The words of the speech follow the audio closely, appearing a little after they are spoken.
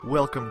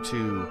Welcome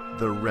to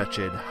the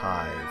Wretched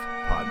Hive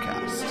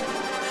podcast.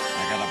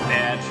 I got a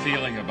bad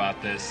feeling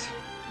about this.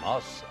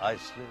 Moss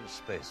Eisley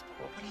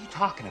Spaceport. What are you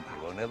talking about?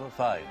 You will never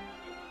find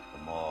a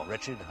more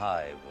wretched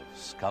hive of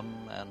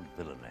scum and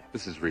villainy.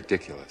 This is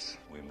ridiculous.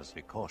 We must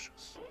be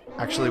cautious.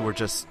 Actually, we're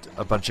just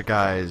a bunch of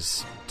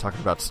guys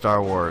talking about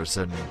Star Wars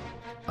and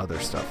other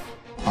stuff.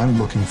 I'm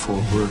looking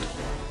forward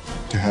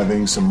to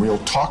having some real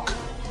talk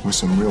with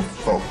some real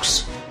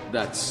folks.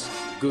 That's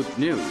good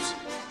news.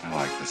 I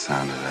like the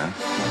sound of that.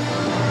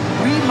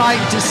 We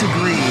might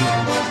disagree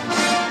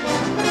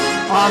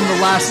on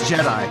The Last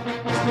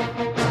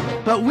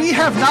Jedi, but we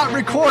have not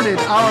recorded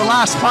our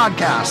last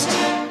podcast.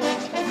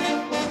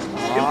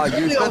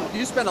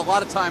 You spent a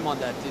lot of time on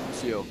that,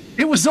 didn't you?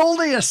 It was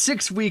only a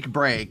 6-week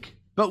break,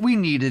 but we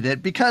needed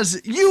it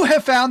because you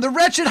have found the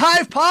Wretched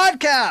Hive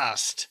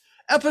podcast,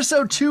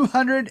 episode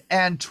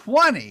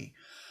 220.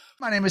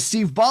 My name is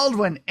Steve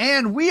Baldwin,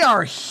 and we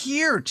are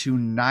here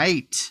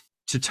tonight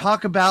to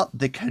talk about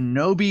the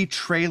Kenobi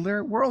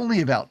trailer. We're only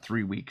about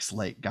 3 weeks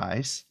late,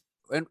 guys.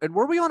 And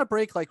were we on a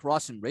break like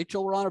Ross and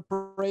Rachel were on a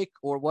break,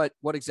 or what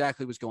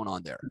exactly was going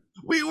on there?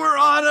 We were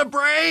on a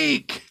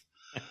break.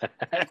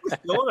 We're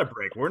still on a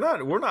break. We're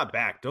not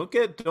back. Don't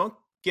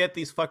get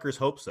these fuckers'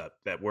 hopes up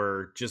that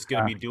we're just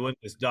going to be doing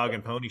this dog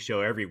and pony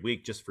show every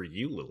week just for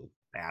you little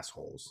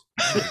assholes.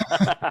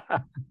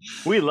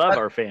 We love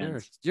our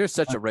fans. You're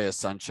such a ray of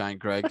sunshine,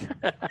 Greg.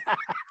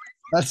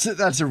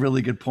 That's a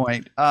really good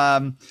point.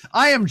 I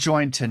am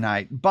joined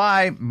tonight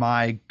by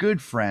my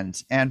good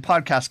friends and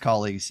podcast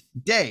colleagues,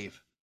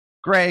 Dave,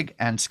 Greg,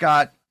 and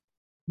Scott.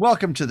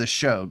 Welcome to the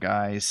show,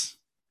 guys.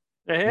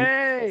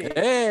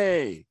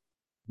 Hey.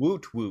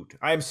 Woot woot.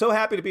 I am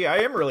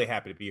really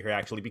happy to be here,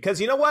 actually, because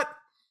you know what?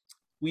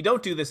 We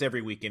don't do this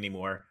every week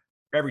anymore.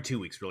 Every 2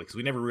 weeks, really, because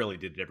we never really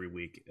did it every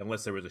week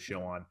unless there was a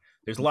show on.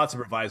 There's lots of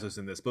provisos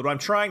in this. But what I'm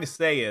trying to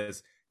say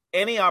is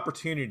any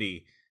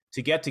opportunity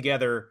to get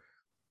together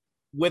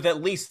with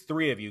at least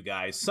 3 of you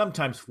guys,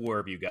 sometimes 4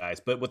 of you guys,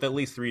 but with at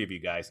least 3 of you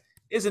guys,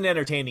 is an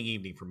entertaining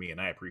evening for me,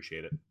 and I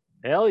appreciate it.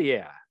 Hell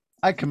yeah.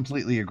 I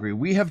completely agree.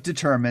 We have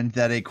determined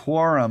that a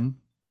quorum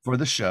for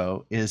the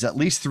show is at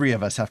least 3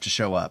 of us have to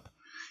show up.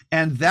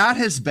 And that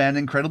has been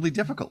incredibly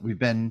difficult. We've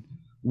been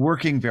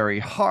working very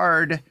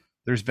hard.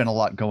 There's been a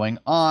lot going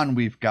on.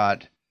 We've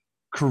got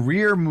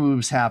career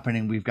moves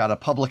happening. We've got a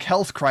public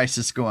health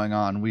crisis going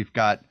on. We've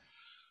got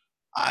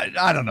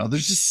I don't know.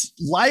 There's just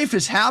life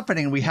is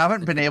happening. We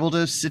haven't been able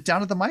to sit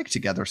down at the mic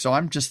together. So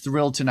I'm just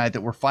thrilled tonight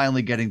that we're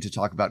finally getting to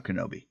talk about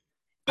Kenobi.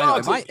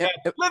 Dogs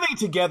living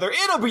together,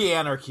 it'll be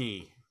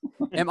anarchy.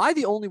 Am I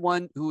the only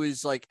one who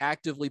is like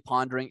actively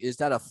pondering, is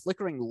that a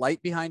flickering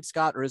light behind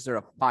Scott or is there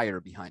a fire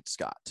behind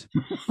Scott?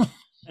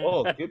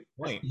 Oh, good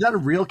point. Is that a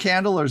real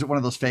candle or is it one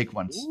of those fake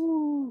ones?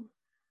 Ooh.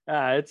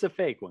 It's a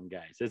fake one,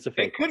 guys. It's a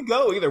fake It could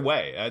go either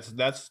way.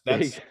 That's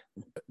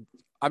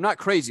I'm not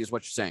crazy is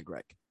what you're saying,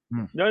 Greg.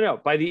 No.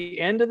 By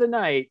the end of the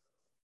night,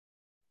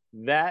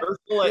 that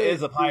Ursula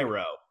is a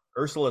pyro.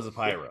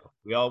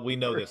 We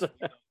know this.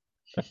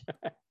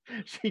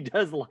 She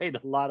does light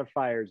a lot of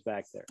fires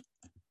back there.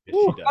 Yes,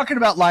 Ooh, she does. talking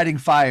about lighting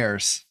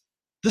fires.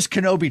 This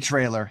Kenobi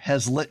trailer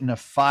has lit a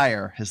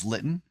fire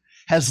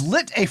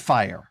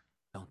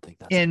Don't think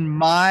that's in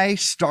my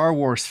Star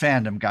Wars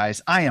fandom,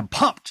 guys. I am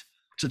pumped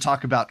to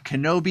talk about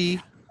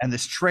Kenobi and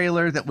this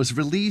trailer that was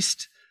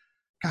released.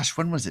 Gosh,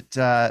 when was it?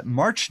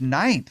 March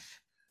 9th,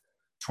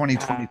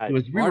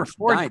 2022. March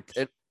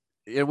 9th.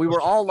 And we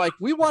were all like,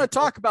 we want to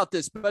talk about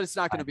this, but it's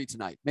not going to be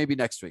tonight. Maybe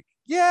next week.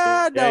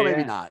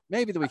 Maybe not.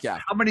 Maybe the week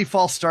after. How many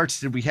false starts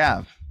did we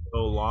have?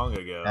 So long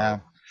ago.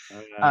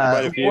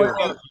 Quite a few.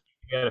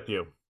 We had a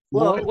few.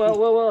 Well.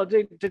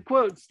 To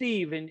quote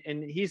Steve,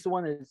 and he's the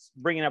one that's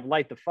bringing up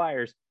light the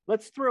fires.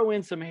 Let's throw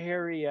in some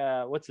Harry.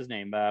 What's his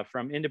name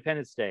from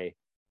Independence Day?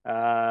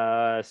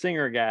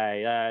 Singer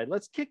guy.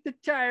 Let's kick the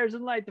tires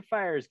and light the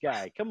fires,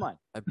 guy. Come on.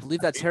 I believe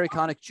that's Harry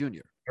Connick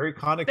Jr. Harry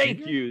Connick.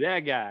 Thank you, that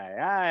guy.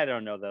 I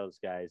don't know those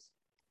guys.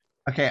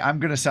 Okay,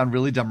 I'm going to sound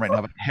really dumb right now,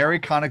 but Harry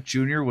Connick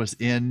Jr. was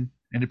in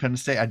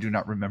Independence Day. I do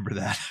not remember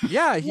that.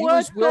 Yeah, he What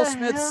was Will the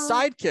Smith's hell?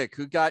 sidekick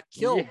who got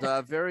killed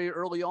very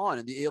early on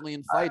in the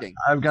alien fighting.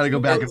 I've got to go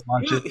back and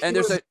watch it. And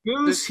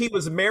He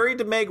was married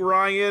to Meg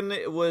Ryan.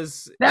 It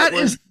was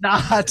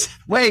Not.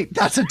 Wait,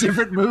 that's a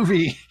different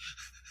movie.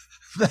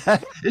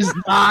 That is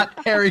not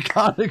Harry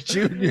Connick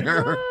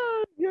Jr.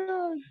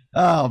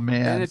 Oh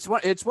man! And it's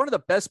one of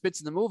the best bits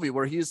in the movie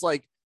where he's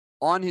like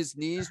on his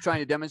knees trying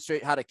to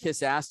demonstrate how to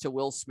kiss ass to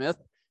Will Smith,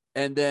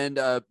 and then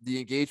the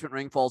engagement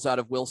ring falls out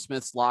of Will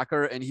Smith's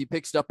locker, and he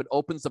picks it up and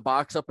opens the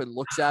box up and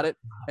looks at it,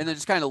 and then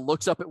just kind of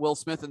looks up at Will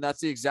Smith, and that's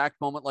the exact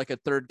moment like a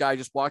third guy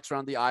just walks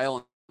around the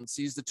aisle and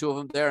sees the two of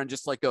them there and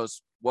just like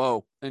goes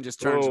whoa and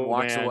just turns and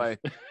walks away.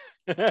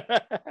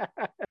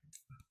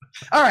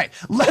 All right,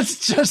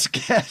 let's just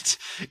get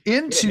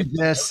into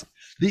this.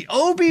 The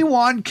Obi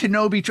Wan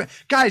Kenobi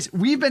guys,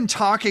 we've been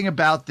talking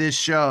about this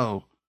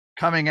show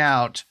coming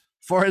out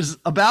for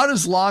about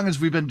as long as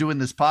we've been doing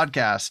this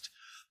podcast.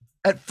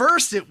 At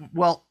first, it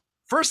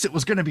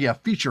was going to be a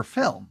feature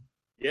film.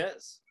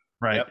 Yes.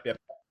 Right. Yep.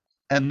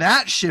 And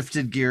that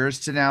shifted gears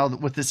to now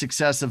with the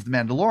success of The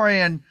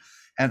Mandalorian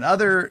and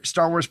other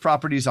Star Wars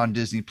properties on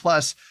Disney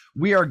Plus,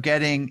 we are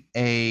getting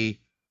a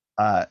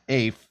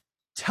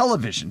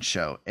television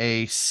show,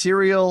 a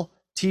serial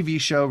TV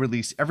show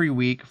released every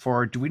week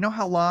for, do we know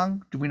how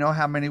long? Do we know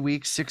how many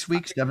weeks? 6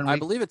 weeks, 7 weeks? I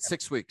believe it's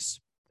 6 weeks.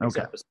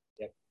 Okay.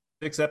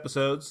 6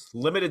 episodes,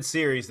 limited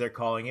series, they're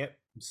calling it.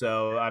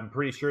 So I'm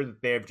pretty sure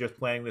that they're just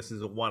planning this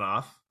as a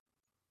one-off.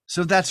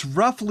 So that's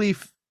roughly,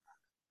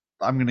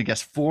 I'm going to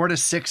guess, 4 to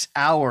 6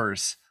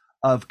 hours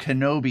of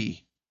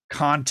Kenobi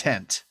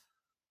content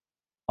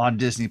on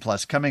Disney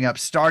Plus coming up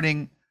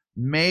starting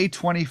May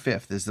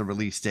 25th is the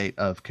release date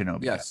of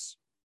Kenobi. Yes.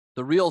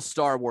 The real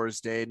Star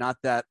Wars Day, not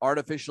that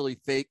artificially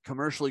fake,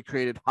 commercially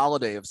created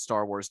holiday of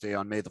Star Wars Day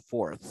on May the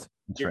 4th.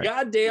 You're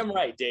goddamn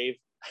right, Dave.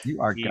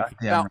 You are Yeah.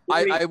 goddamn Now,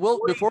 I will,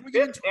 before we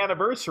get into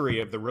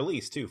anniversary of the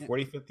release too,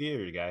 45th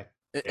year, you guy.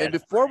 And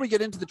before we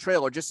get into the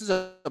trailer, just as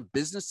a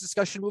business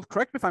discussion move,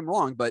 correct me if I'm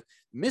wrong, but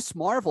Miss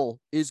Marvel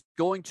is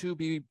going to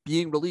be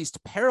being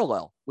released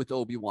parallel with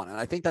Obi Wan, and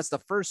I think that's the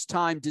first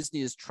time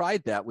Disney has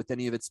tried that with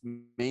any of its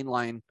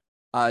mainline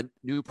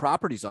new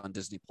properties on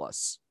Disney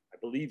Plus. I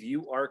believe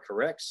you are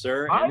correct,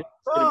 sir.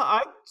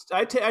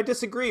 I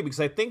disagree because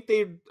I think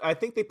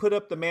they put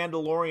up the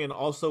Mandalorian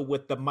also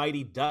with the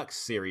Mighty Ducks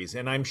series,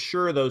 and I'm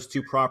sure those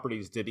two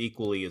properties did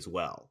equally as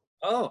well.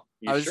 Oh,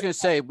 I was just going to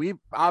say, we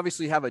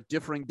obviously have a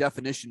differing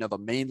definition of a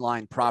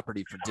mainline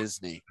property for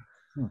Disney.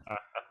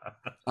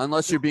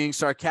 Unless you're being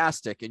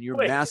sarcastic and you're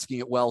masking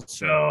it well,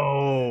 sir.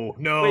 No.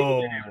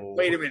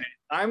 Wait a minute.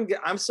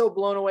 I'm so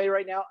blown away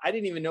right now. I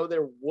didn't even know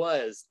there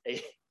was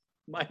a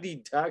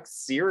Mighty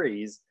Ducks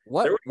series.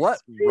 What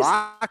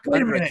rock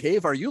under a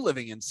cave are you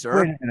living in,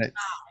 sir? Wait a minute.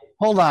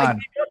 Hold on.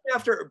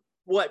 After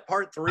what,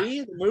 part 3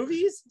 of the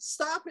movies?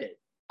 Stop it.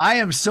 I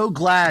am so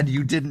glad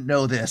you didn't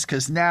know this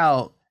because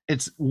now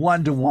it's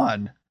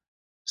 1-1.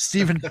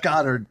 Steve and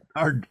Scott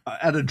are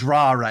at a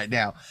draw right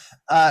now.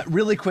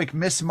 Really quick,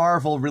 Miss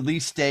Marvel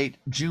release date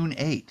June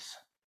 8th.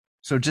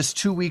 So just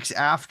 2 weeks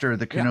after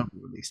the Kenobi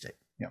release date.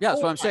 Yeah,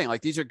 that's what I'm saying.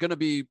 Like, these are going to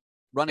be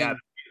running. Yeah,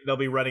 they'll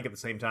be running at the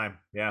same time.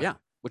 Yeah,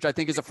 which I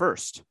think is a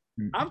first.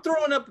 I'm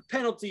throwing up a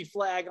penalty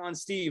flag on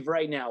Steve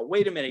right now.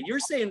 Wait a minute. You're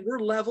saying we're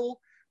level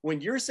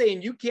when you're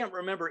saying you can't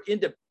remember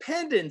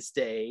Independence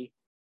Day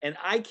and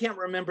I can't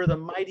remember the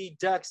Mighty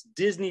Ducks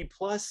Disney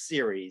Plus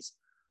series.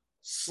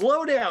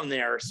 Slow down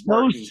there,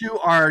 Sparky. Those two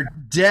are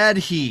dead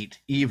heat,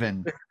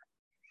 even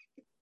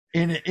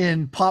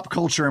in pop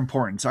culture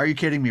importance. Are you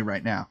kidding me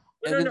right now?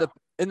 And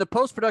in the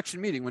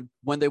post-production meeting,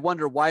 when they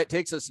wonder why it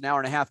takes us an hour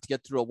and a half to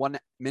get through a 1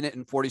 minute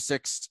and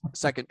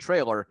 46-second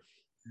trailer,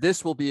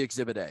 this will be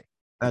Exhibit A.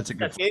 That's a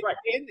good point.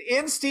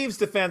 In Steve's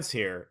defense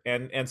here,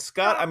 and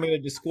Scott, I'm going to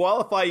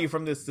disqualify you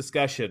from this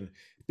discussion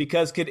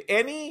because could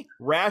any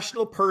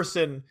rational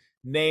person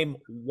name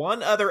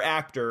one other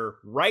actor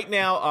right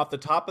now off the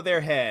top of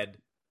their head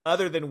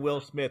other than Will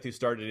Smith who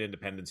started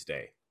Independence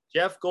Day?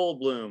 Jeff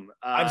Goldblum.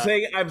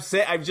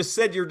 I've just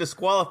said you're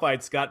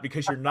disqualified, Scott,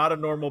 because you're not a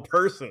normal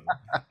person.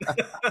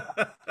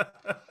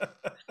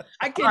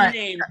 I can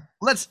name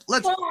let's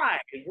 5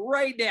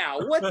 right now.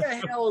 What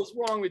the hell is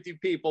wrong with you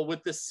people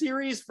with the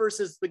series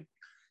versus the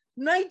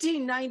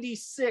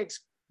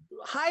 1996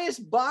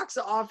 highest box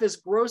office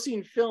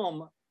grossing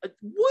film?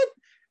 What?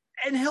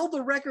 And held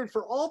the record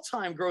for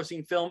all-time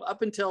grossing film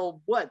up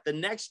until the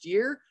next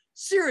year?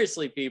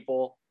 Seriously,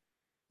 people.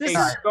 This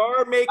a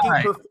star-making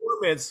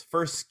performance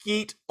for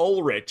Skeet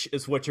Ulrich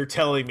is what you're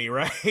telling me,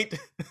 right?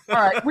 All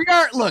right, we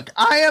are. Look,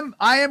 I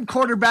am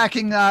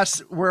quarterbacking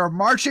us. We're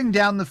marching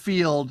down the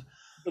field.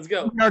 Let's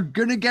go. We are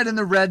going to get in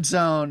the red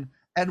zone,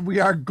 and we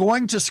are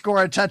going to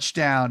score a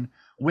touchdown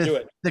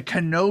with the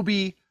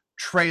Kenobi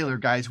trailer,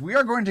 guys. We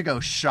are going to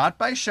go shot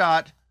by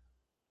shot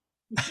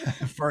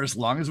for as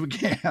long as we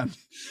can.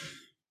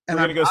 And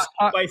we're going to go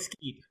Skeet by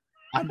Skeet.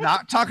 I'm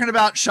not talking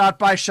about shot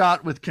by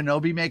shot with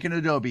Kenobi making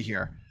Adobe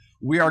here.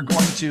 We are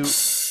going to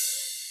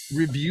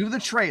review the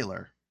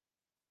trailer,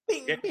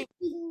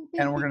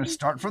 and we're going to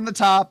start from the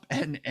top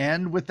and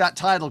end with that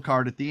title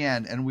card at the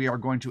end, and we are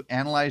going to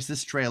analyze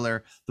this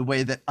trailer the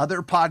way that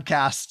other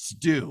podcasts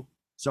do.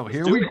 So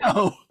here we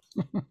go.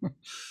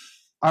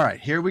 All right,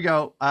 here we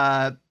go.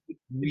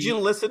 Did you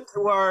listen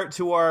to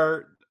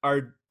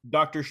our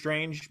Doctor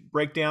Strange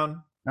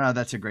breakdown? Oh,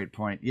 that's a great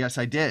point. Yes,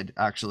 I did,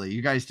 actually.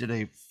 You guys did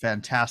a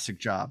fantastic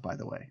job, by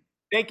the way.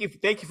 Thank you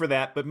for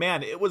that. But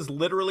man, it was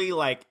literally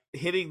like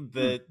hitting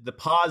the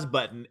pause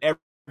button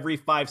every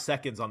 5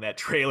 seconds on that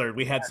trailer.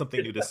 We had something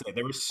new to say.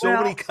 There were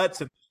so many cuts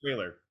in the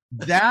trailer.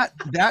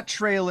 That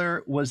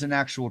trailer was an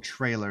actual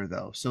trailer,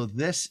 though. So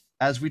this,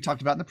 as we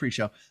talked about in the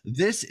pre-show,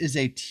 this is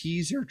a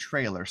teaser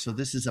trailer. So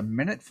this is a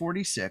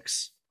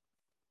 1:46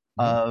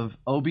 of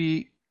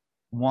Obi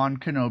Wan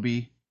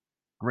Kenobi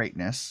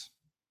greatness.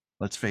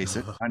 Let's face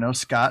it. I know,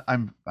 Scott,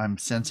 I'm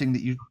sensing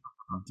that you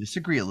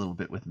disagree a little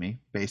bit with me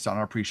based on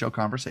our pre-show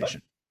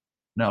conversation.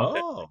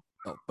 No.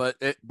 But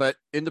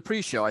in the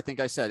pre-show, I think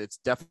I said it's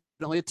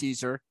definitely a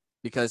teaser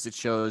because it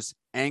shows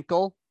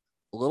ankle,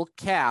 a little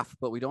calf,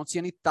 but we don't see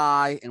any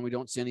thigh and we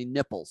don't see any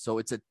nipple. So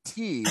it's a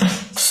tease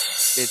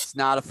It's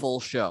not a full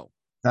show.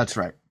 That's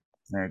right.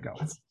 There you go.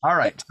 All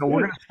right. So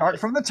we're going to start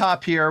from the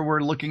top here. We're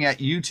looking at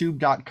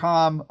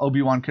youtube.com,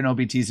 Obi Wan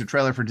Kenobi teaser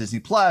trailer for Disney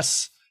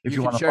Plus. If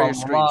you want to share follow your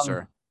screen, along.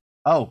 sir.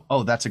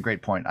 Oh, that's a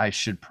great point. I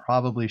should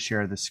probably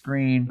share the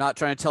screen. Not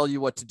trying to tell you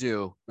what to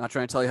do. Not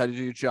trying to tell you how to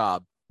do your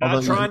job.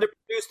 Not trying to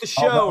produce the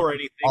show or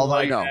anything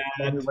like no.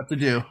 that. What to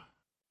do.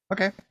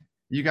 Okay.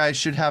 You guys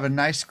should have a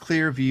nice,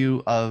 clear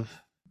view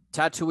of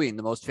Tatooine,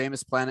 the most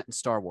famous planet in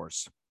Star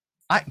Wars.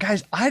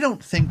 Guys, I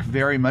don't think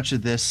very much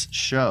of this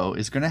show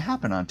is going to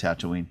happen on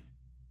Tatooine.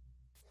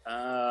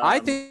 I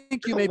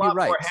think you may be There's a lot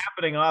right. more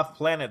happening off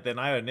planet than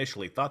I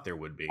initially thought there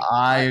would be.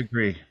 I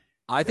agree.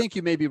 I think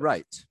you may be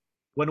right.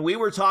 When we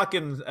were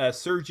talking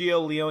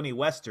Sergio Leone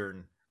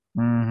Western,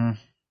 Mm-hmm.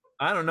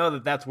 I don't know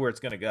that that's where it's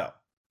going to go.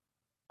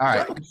 All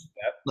right.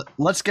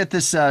 Let's get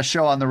this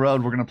show on the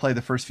road. We're going to play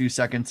the first few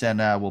seconds, and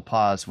we'll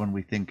pause when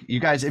we think. You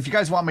guys, if you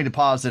guys want me to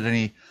pause at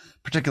any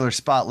particular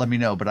spot, let me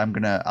know. But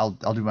I'll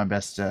do my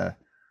best to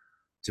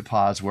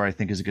pause where I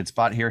think is a good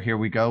spot. Here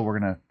we go. We're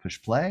going to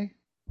push play.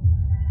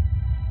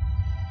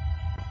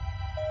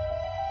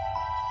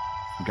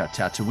 We got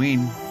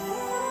Tatooine.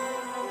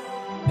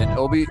 And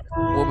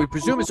we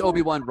presume it's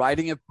Obi-Wan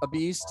riding a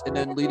beast and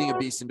then leading a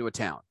beast into a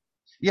town.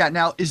 Yeah.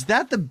 Now, is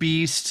that the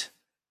beast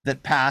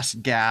that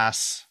passed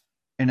gas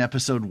in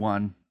episode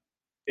 1?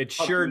 It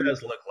sure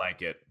does look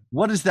like it.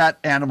 What is that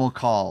animal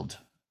called?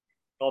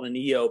 Called an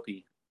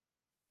Eopie.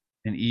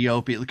 An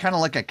Eopie, kind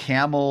of like a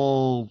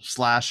camel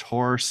 /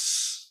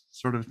 horse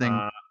sort of thing.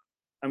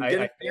 I'm gonna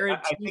I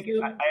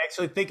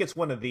actually think it's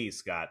one of these,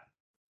 Scott.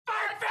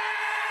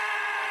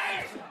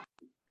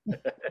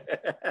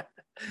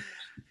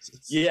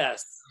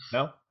 Yes.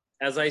 No?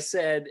 As I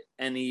said,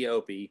 an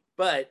Eopie.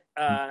 But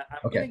I'm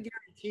Okay. going to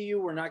guarantee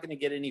you we're not going to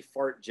get any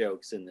fart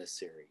jokes in this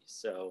series.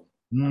 So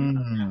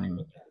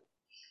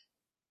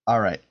All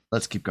right,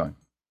 let's keep going.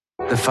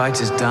 The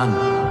fight is done.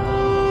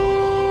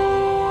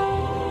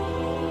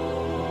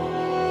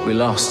 We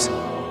lost.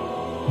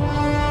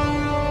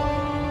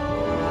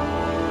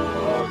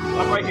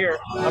 I'm right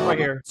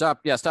here.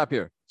 Stop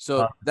here.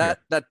 So that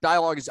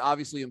dialogue is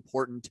obviously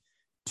important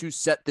to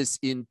set this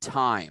in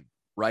time,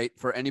 right?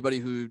 For anybody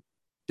who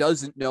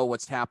doesn't know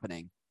what's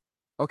happening.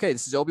 Okay,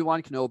 this is Obi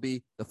Wan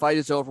Kenobi. The fight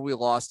is over. We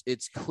lost.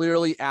 It's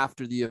clearly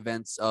after the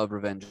events of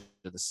Revenge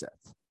of the Sith.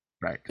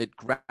 Right.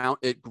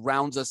 It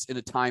grounds us in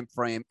a time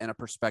frame and a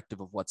perspective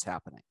of what's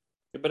happening.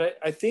 But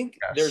I think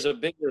there's a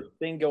bigger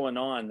thing going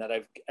on that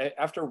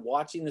after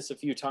watching this a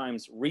few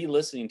times,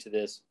 re-listening to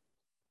this,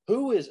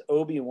 who is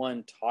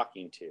Obi-Wan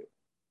talking to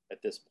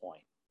at this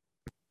point?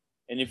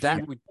 And if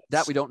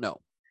we don't know.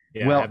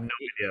 Yeah, well, I have no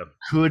idea.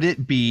 Could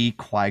it be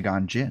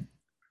Qui-Gon Jinn?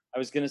 I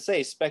was going to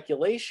say,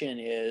 speculation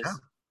is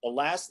the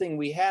last thing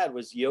we had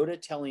was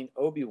Yoda telling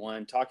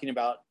Obi-Wan, talking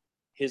about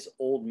his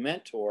old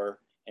mentor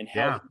and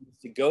how he needs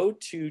to go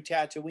to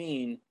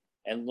Tatooine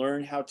and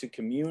learn how to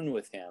commune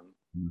with him.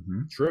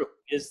 Mm-hmm. True.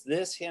 Is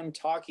this him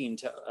talking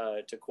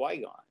to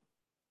Qui-Gon?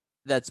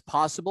 That's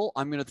possible.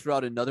 I'm going to throw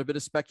out another bit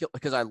of speculation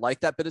because I like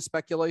that bit of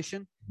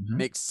speculation. Mm-hmm.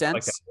 Makes sense. I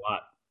like that a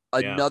lot.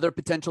 Another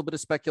potential bit of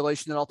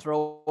speculation that I'll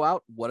throw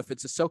out. What if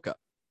it's Ahsoka?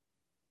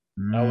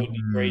 That would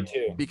be great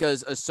too.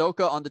 Because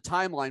Ahsoka on the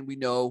timeline, we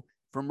know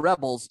from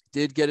Rebels,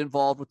 did get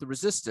involved with the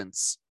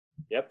Resistance.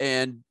 Yep.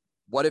 And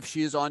what if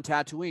she is on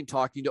Tatooine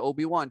talking to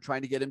Obi-Wan,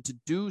 trying to get him to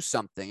do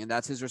something? And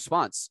that's his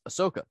response.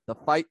 Ahsoka, the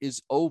fight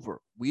is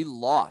over. We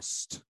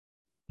lost.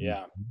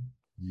 Yeah.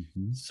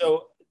 Mm-hmm.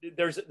 So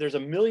there's a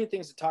million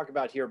things to talk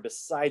about here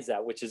besides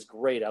that, which is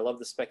great. I love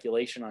the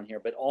speculation on here,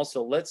 but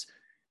also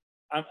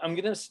I'm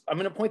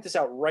gonna point this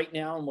out right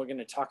now, and we're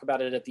gonna talk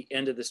about it at the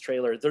end of this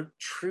trailer. The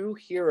true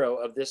hero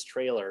of this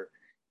trailer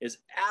is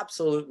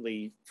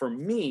absolutely, for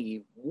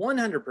me,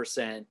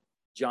 100%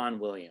 John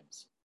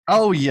Williams.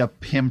 Oh, you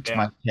pimped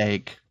my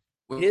take.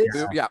 We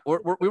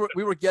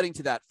were getting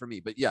to that for me,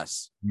 but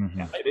yes.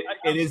 Mm-hmm.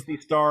 It is the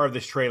star of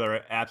this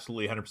trailer,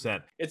 absolutely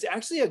 100%. It's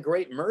actually a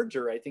great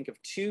merger, I think,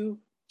 of two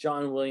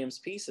John Williams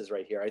pieces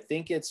right here. I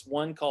think it's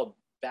one called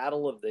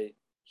Battle of the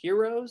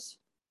Heroes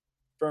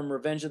from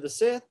Revenge of the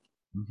Sith.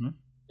 Mm-hmm.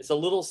 It's a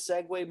little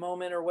segue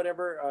moment or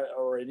whatever,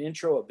 or an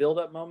intro, a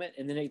build-up moment,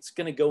 and then it's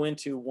going to go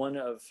into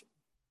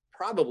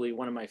probably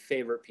one of my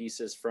favorite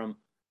pieces from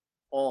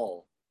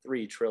all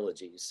three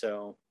trilogies.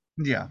 So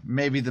yeah,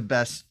 maybe the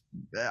best.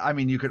 I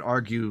mean, you could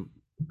argue,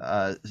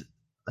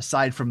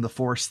 aside from the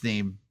Force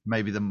theme,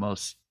 maybe the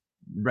most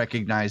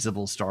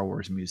recognizable Star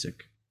Wars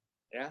music.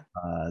 Yeah,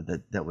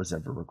 that was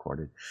ever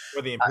recorded.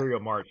 Or the Imperial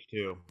March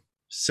too.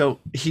 So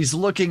he's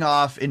looking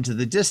off into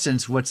the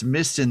distance. What's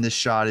missed in this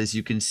shot is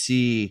you can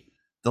see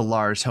the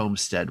Lars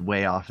homestead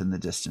way off in the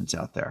distance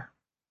out there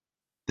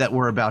that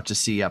we're about to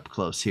see up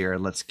close here.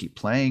 Let's keep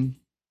playing.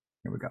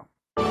 Here we go.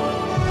 We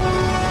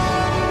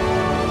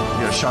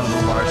get a shot of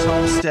the Lars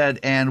homestead,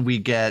 and we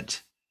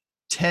get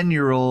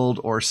 10-year-old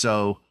or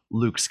so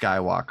Luke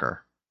Skywalker.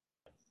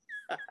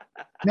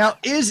 Now,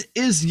 is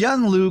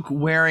young Luke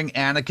wearing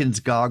Anakin's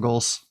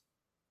goggles?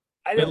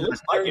 I don't look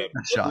like it.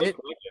 Shot.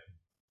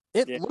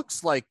 It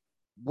looks like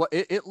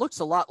it looks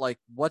a lot like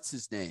what's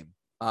his name?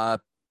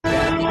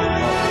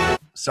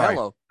 Sorry.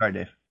 Hello. Sorry,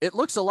 Dave. It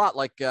looks a lot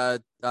like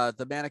the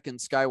Anakin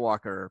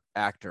Skywalker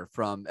actor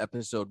from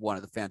Episode 1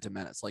 of The Phantom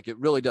Menace. Like it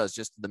really does.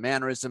 Just the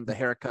mannerism, the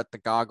haircut, the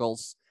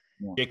goggles.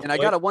 Jake And I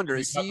Lloyd, gotta wonder,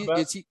 you is talking he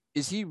about?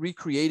 is he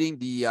recreating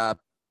the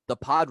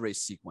pod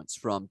race sequence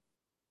from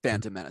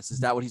Phantom Menace? Is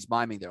that what he's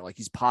miming there? Like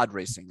he's pod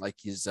racing, like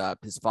his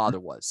father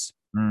was.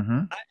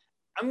 Mm-hmm.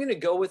 I'm going to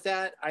go with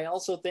that. I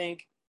also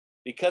think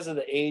because of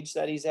the age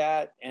that he's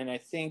at, and I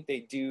think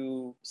they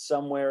do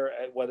somewhere,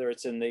 whether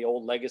it's in the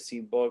old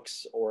legacy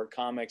books or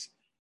comics,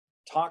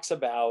 talks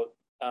about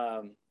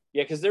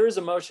because there is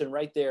emotion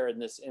right there in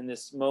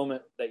this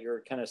moment that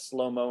you're kind of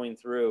slow mowing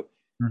through.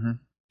 Mm-hmm.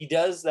 He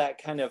does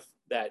that kind of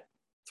that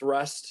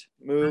thrust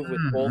move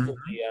with both of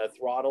the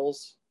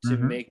throttles to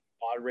make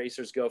pod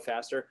racers go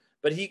faster,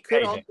 but he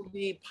could also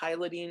be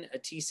piloting a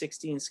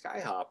T-16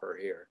 Skyhopper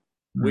here.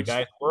 Which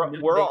Guys,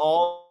 we're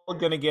all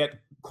going to get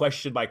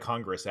questioned by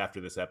Congress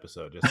after this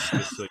episode.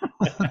 Just so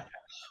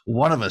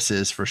One of us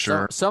is for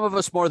sure. Some of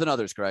us more than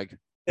others, Greg.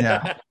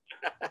 Yeah.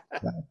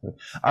 Exactly.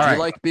 All right. You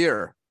like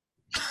beer.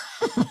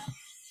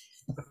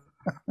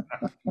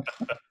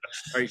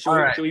 All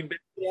right, should we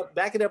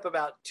back it up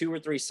about 2 or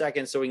 3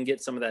 seconds so we can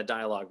get some of that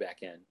dialogue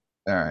back in?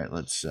 All right,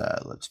 let's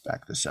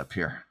back this up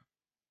here.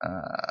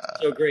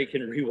 So Greg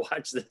can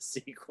rewatch this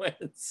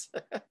sequence.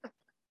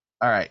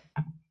 All right.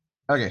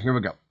 Okay, here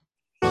we go.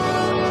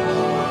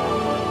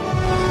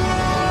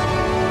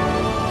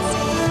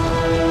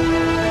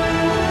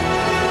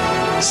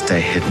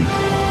 Stay hidden.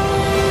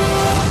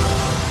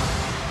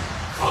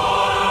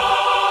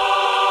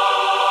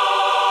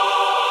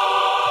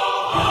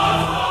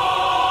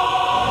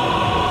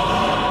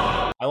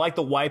 I like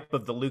the wipe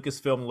of the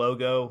Lucasfilm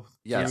logo.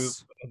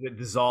 Yes. It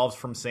dissolves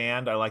from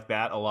sand. I like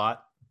that a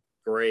lot.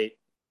 Great.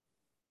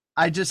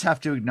 I just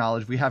have to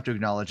acknowledge, we have to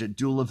acknowledge it.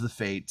 Duel of the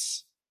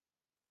Fates.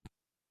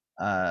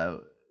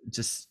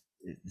 Just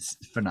it's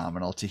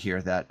phenomenal to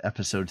hear that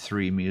episode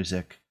 3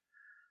 music.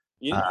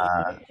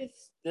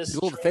 This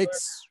Duel of the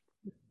Fates.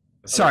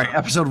 Sorry,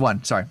 episode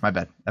 1. Sorry, my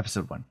bad.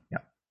 Episode 1. Yeah.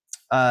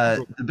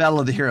 The Battle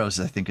of the Heroes,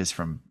 I think, is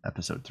from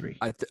episode 3.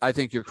 I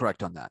think you're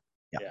correct on that.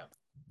 Yeah.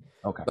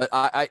 Okay. But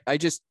I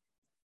just,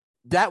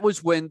 that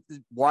was when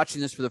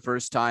watching this for the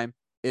first time,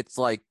 it's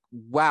like,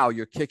 wow,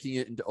 you're kicking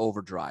it into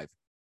overdrive.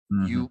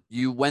 Mm-hmm.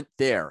 You went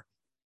there.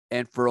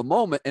 And for a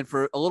moment, and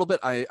for a little bit,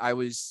 I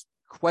was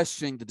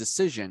questioning the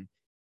decision.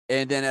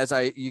 And then as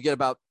you get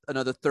about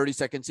another 30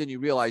 seconds in, you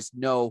realize,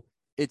 no,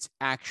 it's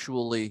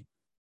actually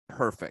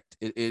perfect.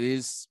 It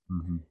is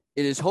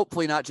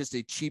hopefully not just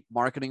a cheap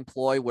marketing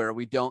ploy where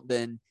we don't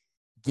then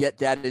get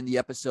that in the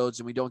episodes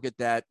and we don't get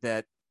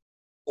that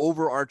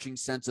overarching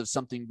sense of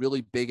something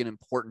really big and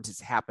important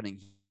is happening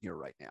here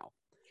right now.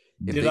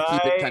 If they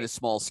keep it kind of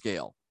small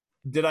scale.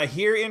 Did I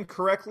hear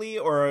incorrectly,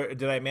 or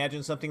did I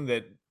imagine something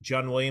that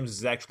John Williams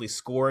is actually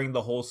scoring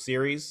the whole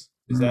series?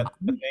 Is that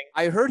the thing?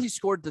 I heard he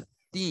scored the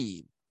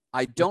theme.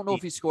 I don't know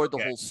if he scored the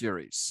whole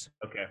series.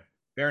 Okay,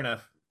 fair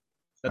enough.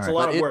 That's All a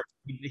lot right. of work.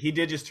 He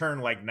did just turn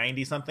like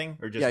 90 something,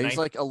 or just Yeah, 90? he's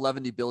like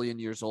 11 billion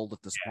years old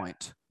at this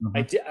point.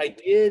 I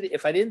did.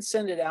 If I didn't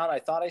send it out, I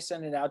thought I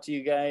sent it out to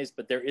you guys,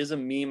 but there is a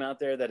meme out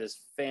there that is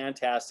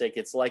fantastic.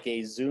 It's like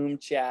a Zoom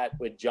chat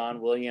with John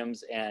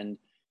Williams and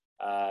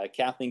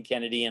Kathleen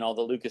Kennedy and all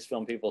the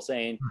Lucasfilm people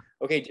saying,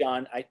 "Okay,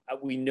 John,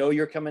 we know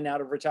you're coming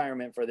out of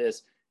retirement for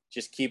this.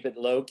 Just keep it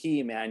low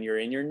key, man. You're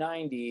in your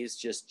 90s.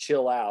 Just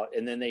chill out."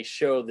 And then they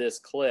show this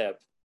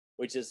clip,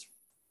 which is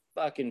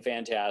fucking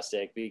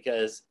fantastic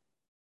because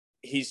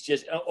he's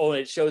just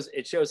it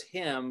shows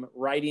him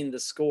writing the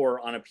score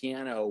on a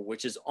piano,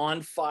 which is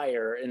on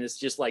fire, and it's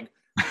just like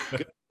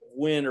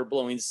wind or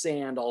blowing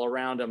sand all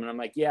around him. And I'm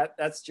like, yeah,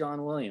 that's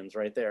John Williams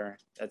right there.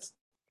 That's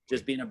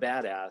just being a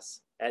badass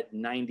at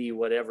 90,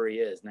 whatever he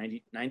is.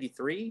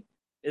 93,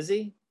 is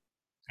he?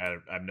 I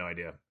have no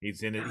idea.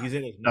 He's in his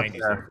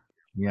 90s.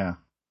 Yeah.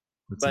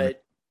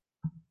 But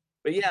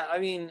yeah, I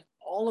mean,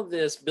 all of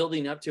this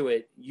building up to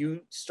it,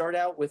 you start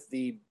out with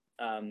the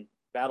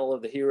Battle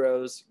of the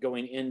Heroes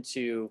going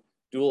into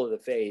Duel of the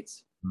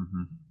Fates,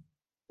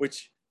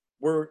 which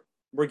we're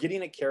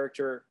getting a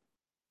character,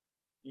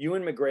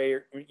 Ewan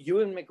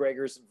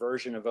McGregor's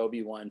version of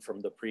Obi-Wan from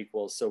the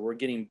prequels. So we're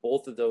getting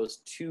both of those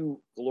two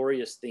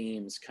glorious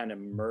themes kind of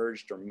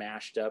merged or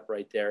mashed up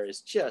right there.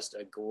 Is just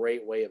a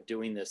great way of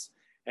doing this.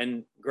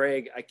 And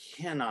Greg, I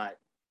cannot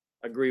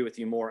agree with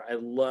you more. I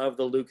love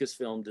the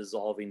Lucasfilm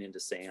dissolving into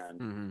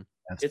sand.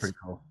 That's It's pretty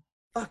cool.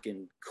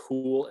 fucking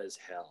cool as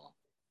hell.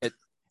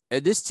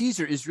 And this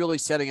teaser is really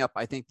setting up,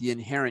 I think, the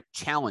inherent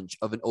challenge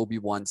of an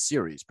Obi-Wan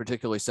series,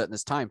 particularly set in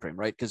this time frame,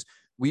 right? Because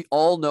we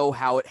all know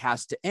how it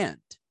has to end.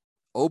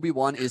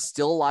 Obi-Wan is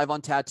still alive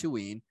on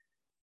Tatooine,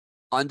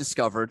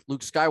 undiscovered.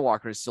 Luke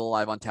Skywalker is still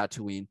alive on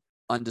Tatooine,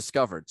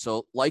 undiscovered.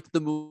 So like the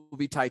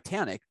movie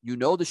Titanic, you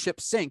know the ship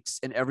sinks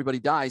and everybody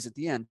dies at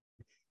the end.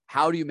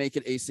 How do you make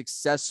it a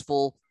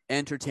successful,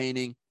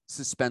 entertaining,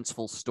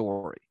 suspenseful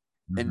story?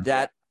 And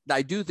that,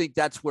 I do think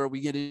that's where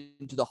we get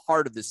into the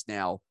heart of this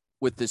now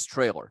with this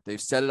trailer. They've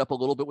set it up a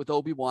little bit with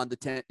Obi-Wan,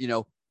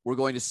 we're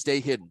going to stay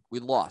hidden. We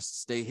lost,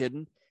 stay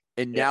hidden.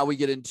 And now we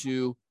get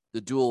into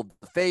the Duel of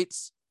the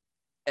Fates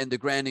and the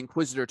Grand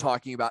Inquisitor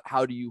talking about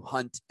how do you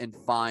hunt and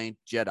find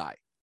Jedi.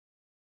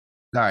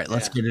 All right,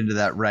 let's get into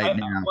that right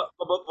now.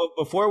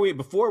 Before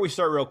we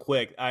start real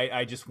quick,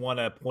 I just want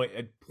to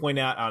point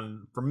out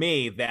for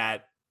me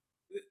that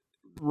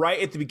right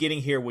at the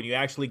beginning here, when you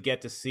actually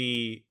get to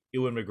see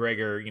Ewan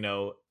McGregor,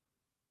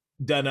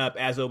 done up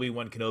as Obi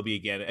Wan Kenobi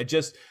again, it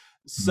just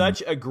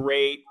such a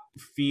great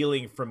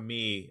feeling from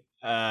me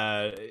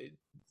for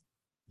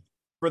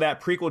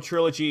that prequel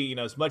trilogy.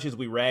 As much as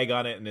we rag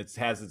on it and it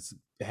has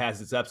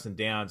its ups and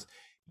downs,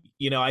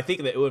 I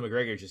think that Ewan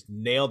McGregor just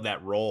nailed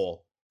that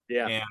role.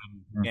 Yeah,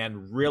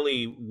 and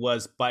really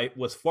was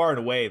far and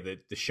away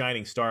the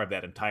shining star of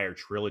that entire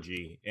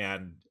trilogy.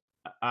 And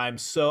I'm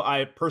just so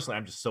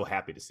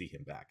happy to see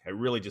him back. It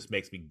really just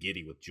makes me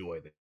giddy with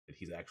joy that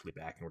he's actually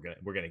back, and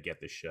we're gonna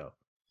get this show.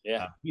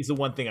 Yeah, he's the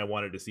one thing I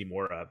wanted to see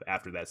more of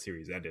after that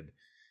series ended,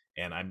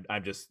 and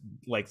I'm just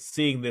like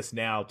seeing this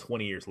now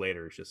 20 years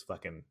later is just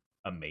fucking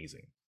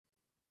amazing.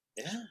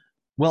 Yeah.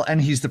 Well,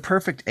 and he's the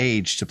perfect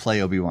age to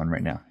play Obi-Wan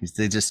right now.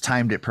 They just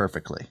timed it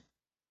perfectly.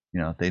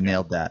 They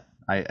nailed that.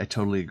 I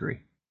totally agree.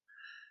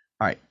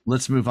 All right,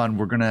 let's move on.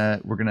 We're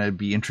gonna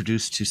be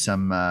introduced to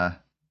some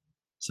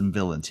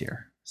villains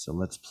here. So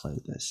let's play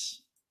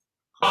this.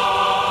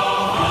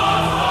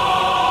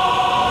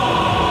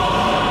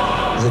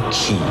 The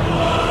key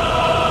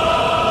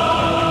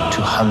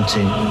to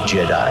hunting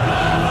Jedi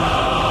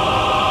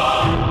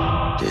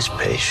is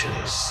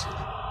patience.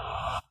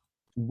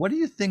 What do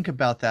you think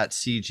about that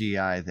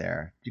CGI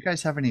there? Do you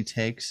guys have any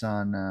takes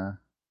on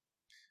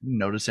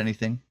notice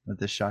anything with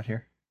this shot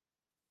here?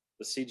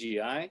 The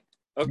CGI?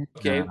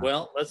 Okay,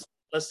 well, let's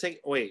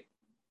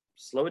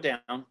slow it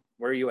down.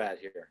 Where are you at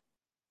here?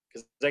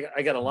 Because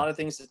I got a lot of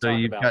things to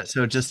talk about.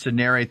 So just to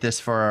narrate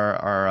this for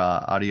our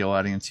audio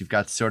audience, you've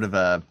got sort of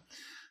a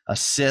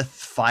Sith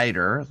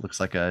fighter, looks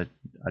like a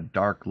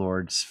Dark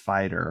Lord's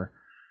fighter,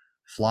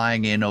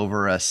 flying in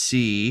over a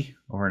sea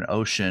or an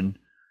ocean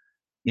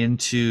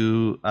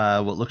into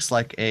what looks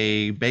like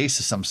a base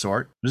of some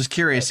sort. I'm just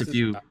curious if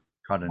you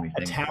caught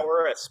anything. A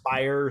tower, a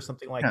spire, or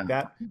something like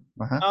that.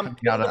 Out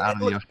of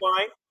the ocean.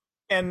 Fine.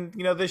 And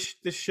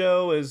this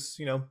show is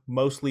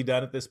mostly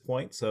done at this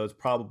point, so it's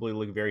probably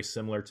looking very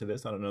similar to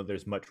this. I don't know if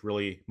there's much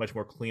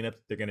more cleanup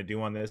they're going to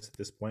do on this at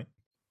this point.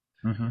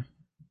 Mm-hmm.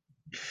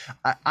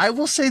 I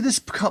will say this,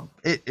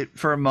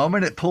 for a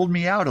moment it pulled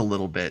me out a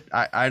little bit.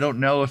 I don't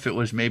know if it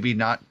was maybe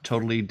not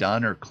totally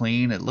done or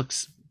clean. It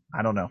looks,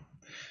 I don't know,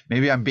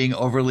 maybe I'm being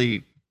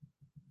overly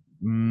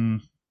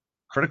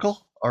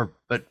critical,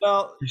 but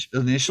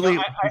initially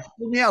it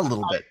pulled me out a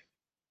little bit.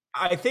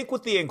 I think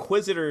with the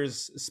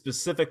Inquisitors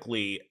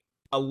specifically,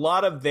 a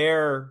lot of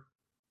their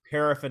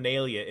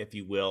paraphernalia, if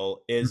you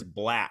will, is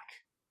black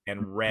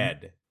and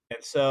red.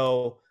 And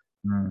so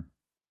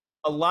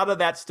a lot of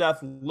that stuff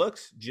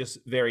looks just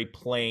very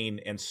plain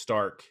and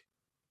stark.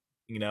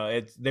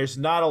 There's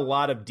not a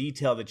lot of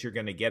detail that you're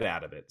going to get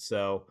out of it.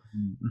 So,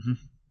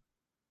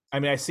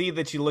 I mean, I see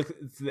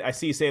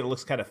you say it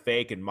looks kind of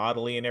fake and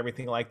modelly and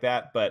everything like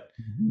that, but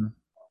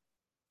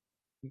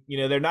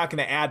they're not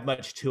going to add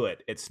much to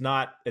it. It's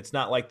not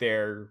like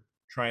they're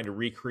trying to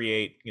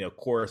recreate,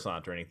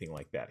 Coruscant or anything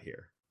like that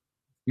here.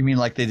 You mean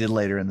like they did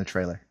later in the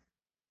trailer?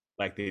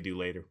 Like they do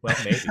later. Well,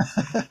 maybe.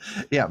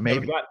 Yeah,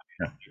 maybe.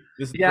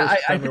 I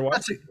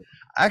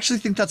actually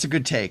think that's a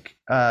good take.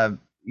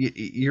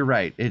 You're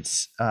right.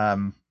 It's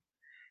a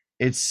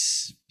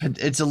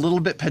little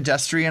bit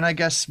pedestrian, I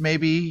guess.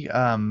 Maybe.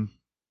 I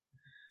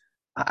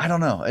don't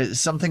know.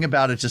 Something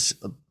about it just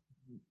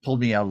pulled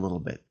me out a little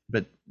bit.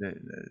 But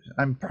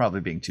I'm probably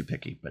being too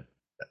picky. But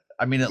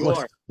I mean, it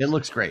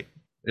looks great.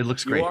 It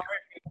looks great. You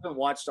haven't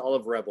watched all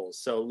of Rebels,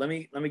 so let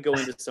me go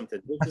into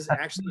something. This is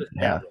actually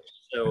established.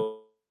 So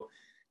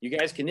you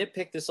guys can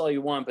nitpick this all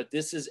you want, but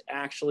this is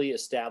actually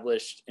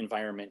established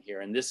environment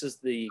here, and this is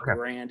the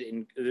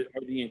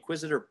the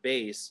Inquisitor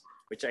base,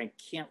 which I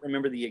can't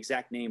remember the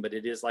exact name, but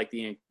it is like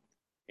the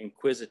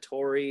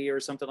Inquisitori or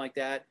something like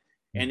that.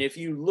 And if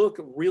you look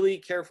really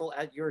careful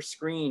at your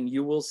screen,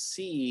 you will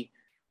see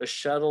the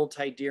shuttle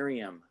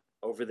Tidarium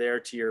over there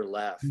to your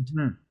left.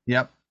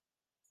 Yep,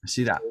 I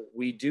see that. So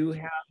we do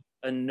have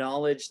a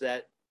knowledge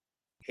that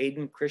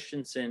Hayden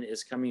Christensen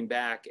is coming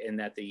back, and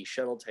that the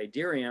shuttle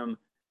Tidarium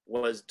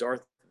was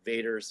Darth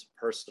Vader's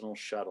personal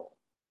shuttle.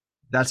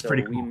 That's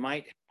pretty cool. We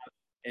might have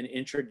an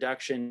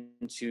introduction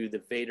to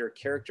the Vader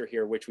character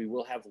here, which we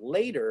will have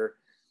later.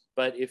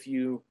 But if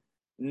you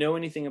know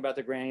anything about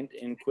the Grand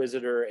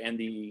Inquisitor and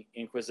the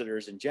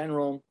Inquisitors in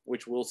general,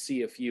 which we'll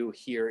see a few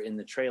here in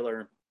the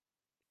trailer,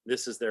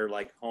 this is their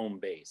home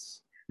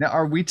base. Now,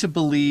 are we to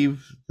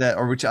believe that,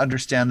 or are we to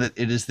understand that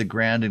it is the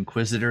Grand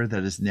Inquisitor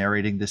that is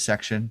narrating this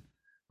section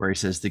where he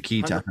says the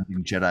key to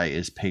hunting Jedi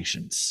is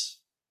patience?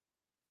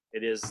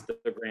 It is the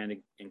Grand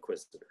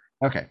Inquisitor.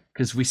 Okay,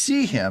 because we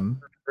see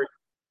him,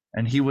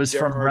 and he was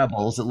from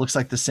Rebels. It looks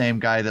like the same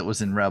guy that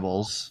was in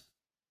Rebels.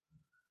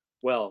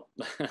 Well,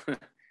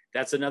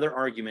 that's another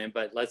argument,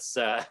 but let's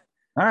all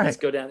right. Let's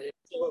go down.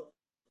 So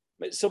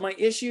So my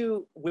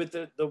issue with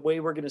the way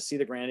we're going to see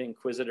the Grand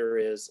Inquisitor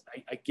is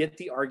I get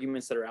the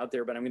arguments that are out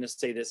there, but I'm going to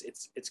say this.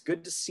 It's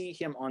good to see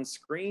him on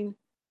screen.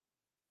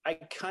 I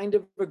kind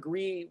of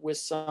agree with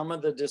some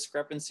of the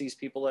discrepancies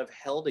people have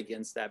held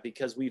against that,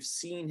 because we've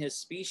seen his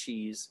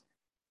species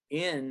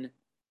in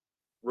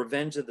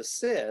Revenge of the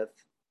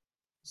Sith.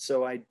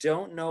 So I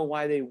don't know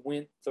why they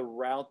went the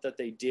route that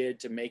they did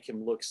to make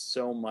him look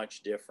so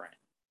much different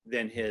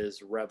than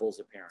his Rebels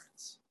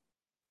appearance.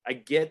 I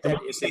get that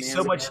it's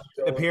so much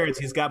appearance.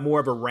 He's got more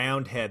of a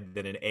round head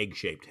than an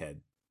egg-shaped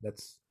head.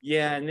 That's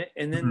and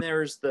then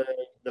there's the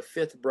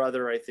fifth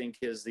brother. I think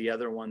is the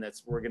other one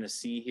that's we're going to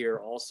see here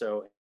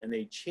also, and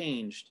they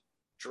changed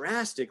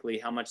drastically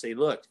how much they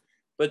looked.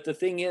 But the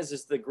thing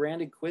is the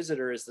Grand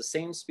Inquisitor is the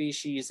same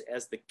species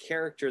as the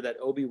character that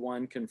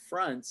Obi-Wan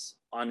confronts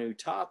on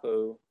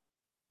Utapu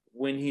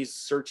when he's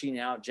searching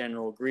out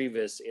General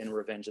Grievous in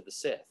Revenge of the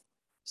Sith.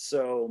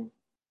 So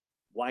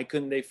why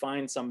couldn't they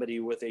find somebody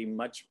with a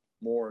much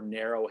more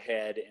narrow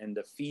head and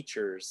the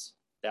features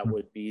that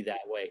would be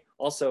that way?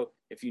 Also,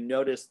 if you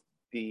notice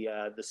the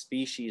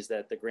species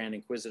that the Grand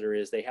Inquisitor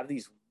is, they have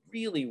these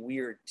really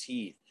weird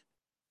teeth.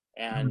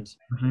 And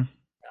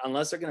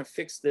unless they're going to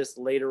fix this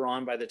later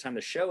on by the time the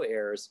show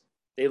airs,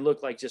 they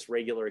look like just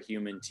regular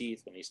human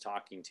teeth when he's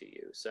talking to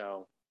you.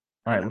 So,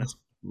 all right,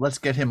 let's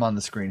get him on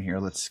the screen here.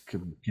 Let's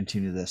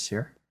continue this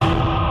here.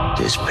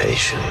 This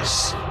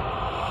patience.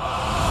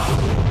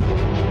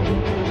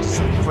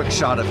 Quick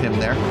shot of him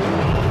there.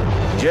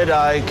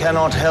 Jedi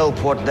cannot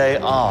help what they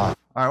are. All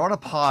right, I want to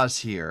pause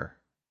here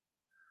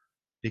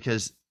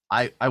because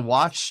I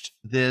watched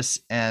this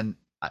and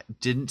I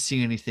didn't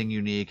see anything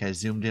unique. I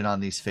zoomed in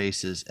on these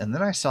faces, and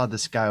then I saw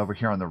this guy over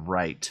here on the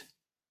right.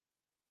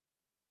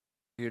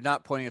 You're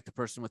not pointing at the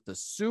person with the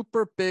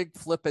super big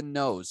flippin'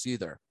 nose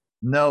either.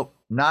 Nope,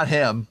 not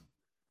him.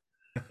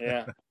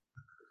 Yeah.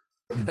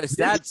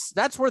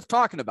 That's worth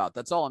talking about.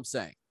 That's all I'm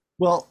saying.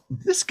 Well,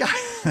 this guy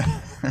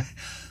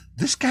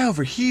this guy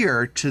over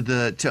here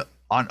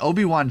on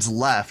Obi-Wan's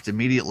left,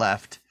 immediate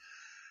left,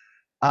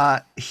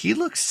 he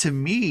looks to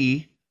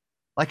me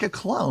like a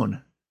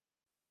clone.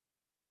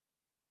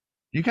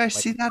 You guys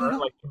see that at all?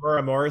 Like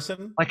Tamara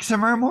Morrison? Like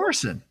Tamara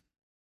Morrison.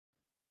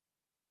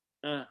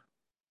 Uh,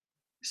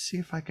 See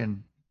if I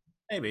can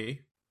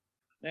Maybe.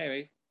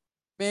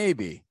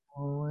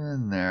 pull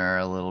in there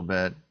a little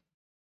bit.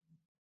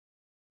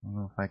 I don't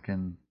know if I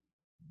can.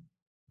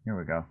 Here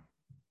we go.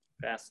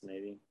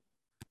 Fascinating.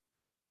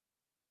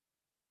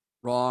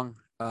 Wrong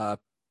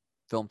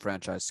film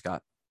franchise,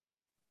 Scott.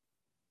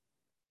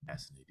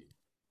 Fascinating.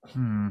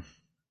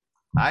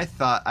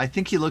 I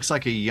think he looks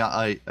like a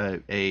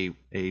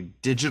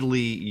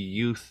digitally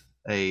youth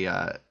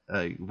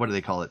what do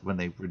they call it when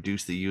they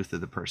reduce the youth of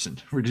the person?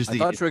 I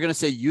thought you were going to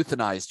say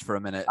euthanized for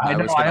a minute. I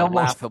was going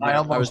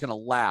to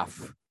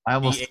laugh. I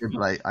almost did,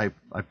 but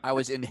I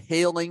was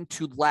inhaling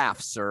to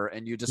laugh, sir,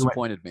 and you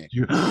disappointed me.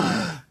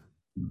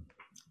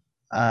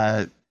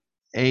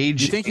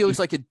 Age. You think he looks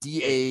like a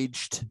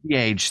de-aged?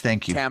 De-aged.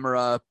 Thank you.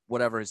 Camera,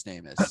 whatever his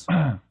name is.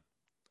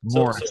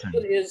 Morrison. So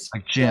it is,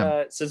 like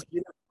Jim. Since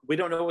we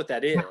don't know what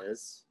that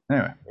is.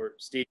 Anyway. Or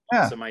Steve,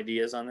 some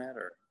ideas on that,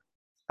 or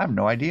I have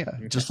no idea.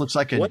 It just looks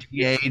like a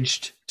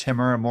de-aged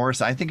Tamara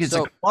Morrison. I think it's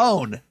a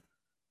clone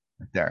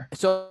right there.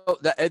 So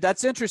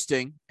that's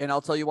interesting, and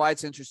I'll tell you why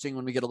it's interesting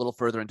when we get a little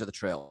further into the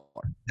trailer.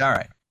 All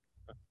right,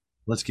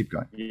 let's keep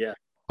going. Yeah.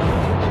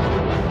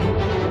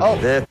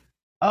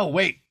 Oh,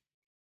 wait.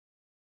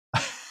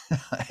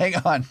 Hang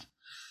on.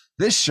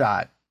 This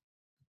shot.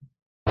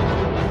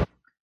 All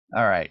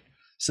right.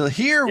 So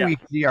here we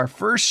see our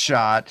first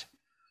shot.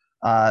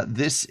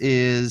 This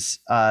is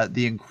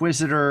the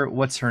Inquisitor.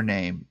 What's her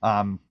name?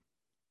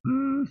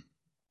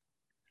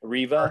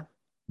 Reva.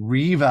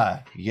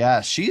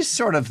 Yeah, she's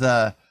sort of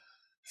the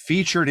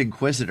featured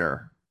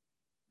Inquisitor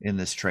in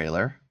this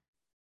trailer.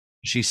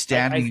 She's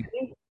standing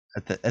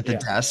at the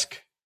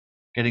desk,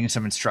 getting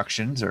some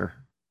instructions or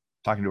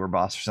talking to her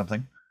boss or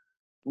something.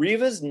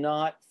 Reva's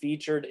not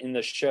featured in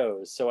the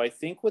shows. So I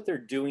think what they're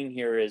doing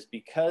here is,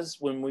 because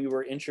when we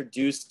were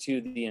introduced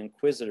to the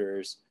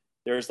Inquisitors,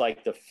 there's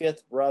like the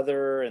fifth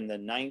brother and the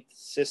ninth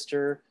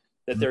sister,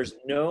 that there's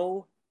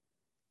no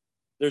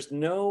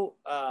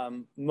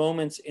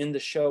moments in the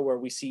show where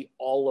we see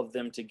all of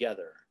them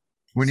together.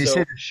 When you say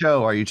the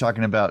show, are you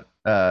talking about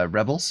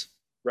Rebels?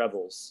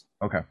 Rebels.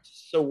 Okay.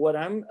 So what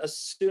I'm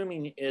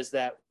assuming is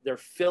that they're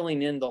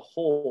filling in the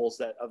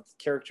holes of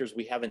characters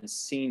we haven't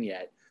seen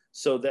yet.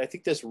 So I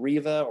think this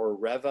Reva,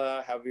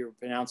 however you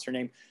pronounce her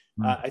name,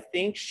 I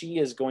think she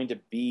is going to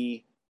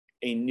be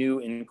a new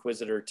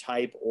Inquisitor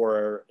type,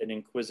 or an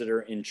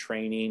Inquisitor in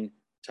training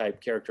type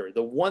character.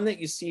 The one that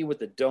you see with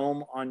the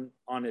dome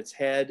on its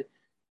head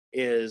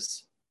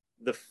is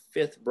the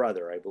fifth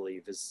brother, I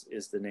believe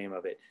is the name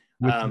of it.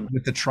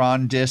 With the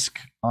Tron disc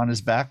on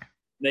his back?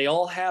 They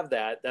all have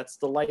that. That's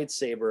the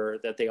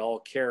lightsaber that they all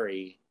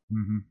carry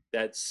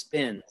that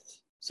spins.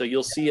 So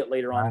you'll see it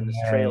later on in this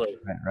trailer.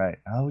 Right.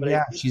 Oh, but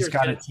yeah, she's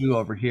got it too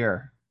over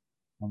here.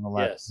 On the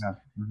left. Yes. Yeah.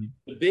 Mhm.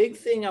 The big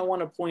thing I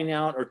want to point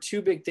out, or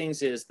two big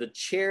things, is the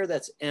chair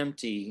that's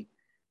empty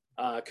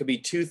could be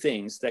two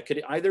things. That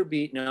could either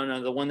be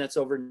the one that's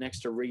over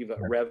next to Riva.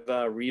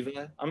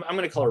 I'm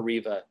going to call her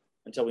Riva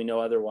until we know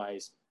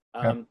otherwise.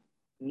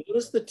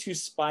 Notice the two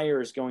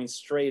spires going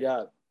straight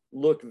up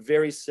look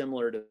very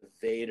similar to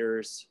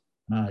Vader's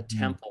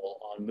temple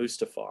on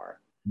Mustafar.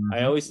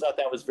 I always thought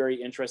that was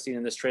very interesting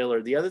in this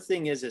trailer. The other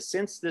thing is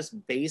since this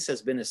base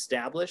has been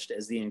established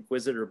as the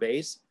Inquisitor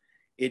base,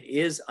 it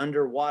is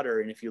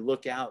underwater. And if you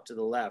look out to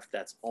the left,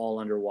 that's all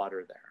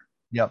underwater there.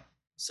 Yep.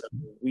 So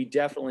we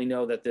definitely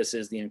know that this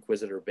is the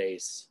Inquisitor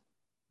base.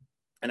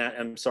 And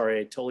I'm sorry,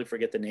 I totally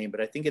forget the name, but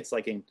I think it's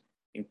like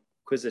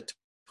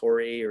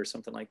Inquisitori or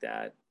something like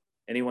that.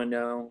 Anyone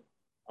know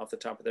off the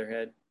top of their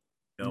head?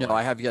 No,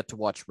 I have yet to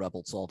watch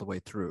Rebels all the way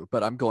through,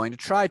 but I'm going to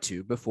try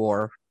to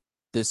before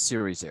this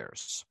series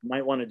airs.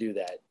 Might want to do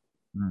that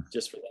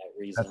just for that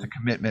reason. That's a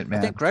commitment, man.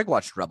 I think Greg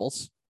watched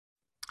Rebels.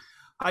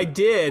 I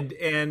did,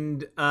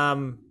 and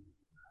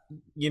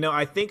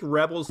I think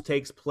Rebels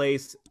takes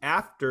place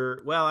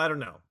after. Well, I don't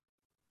know,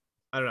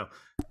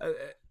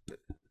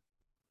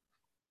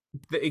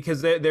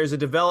 because there's a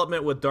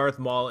development with Darth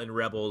Maul in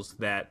Rebels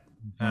that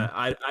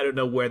I don't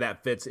know where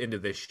that fits into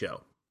this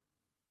show.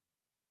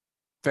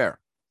 Fair.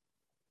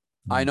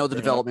 I know the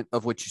development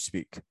of which you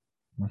speak.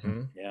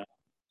 Yeah.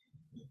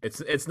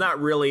 It's not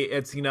really.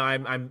 It's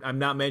I'm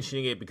not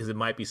mentioning it because it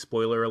might be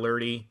spoiler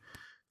alerty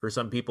for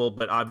some people,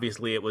 but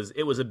obviously it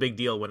was a big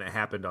deal when it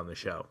happened on the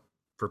show.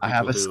 For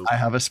people I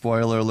have a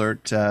spoiler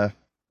alert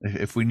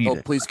if we need it.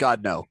 Oh, please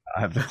God, no.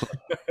 I have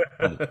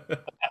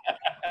the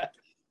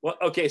Well,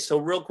 okay, so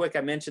real quick,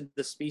 I mentioned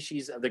the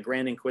species of the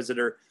Grand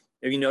Inquisitor.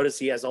 If you notice,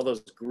 he has all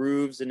those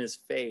grooves in his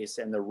face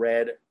and the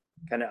red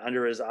kind of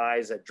under his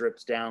eyes that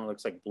drips down. It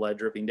looks like blood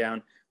dripping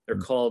down. They're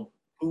called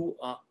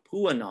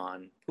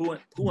Puanon.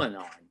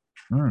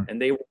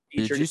 And they were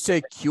featured. Did you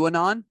say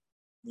QAnon?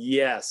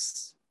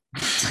 Yes.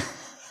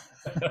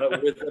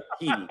 But with a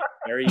P.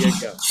 There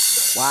you go.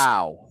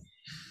 Wow.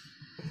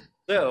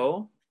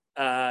 So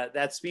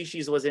that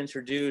species was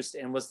introduced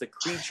and was the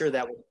creature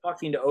that was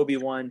talking to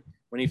Obi-Wan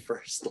when he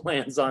first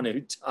lands on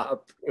Utapau.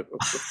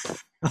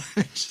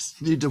 I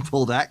just need to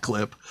pull that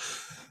clip.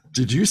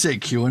 Did you say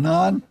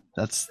QAnon?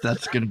 That's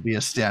going to be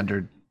a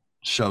standard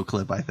show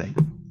clip, I think.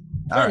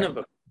 All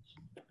right.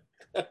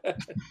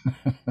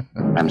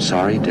 I'm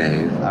sorry,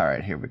 Dave. All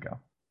right, here we go.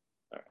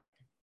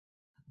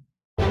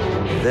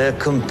 Their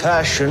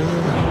compassion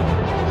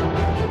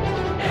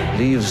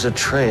leaves a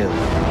trail.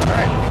 All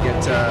right, we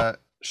get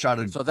shot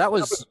of. So that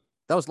was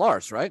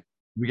Lars, right?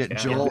 We get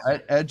Joel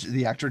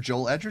the actor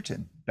Joel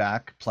Edgerton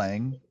back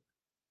playing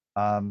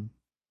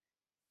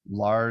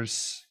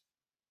Lars.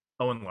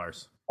 Owen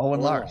Lars.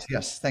 Lars.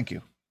 Yes, thank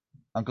you,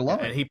 Uncle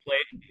Owen.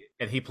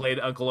 And he played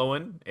Uncle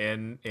Owen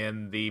in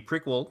the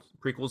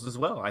prequels as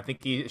well. I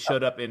think he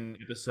showed up in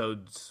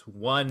episodes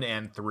 1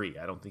 and 3.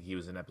 I don't think he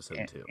was in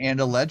episode 2. And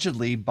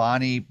allegedly,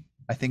 Bonnie,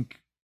 I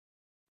think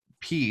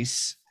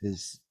Peace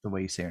is the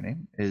way you say her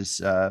name,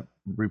 is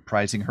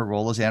reprising her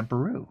role as Aunt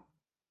Beru.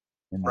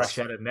 Fresh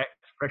out of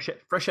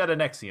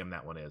Nexium,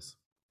 that one is.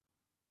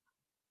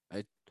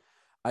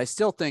 I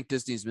still think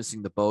Disney's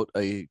missing the boat.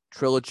 A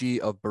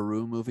trilogy of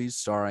Beru movies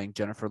starring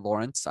Jennifer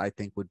Lawrence, I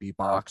think, would be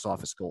box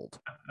office gold.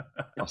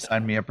 Well,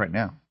 sign me up right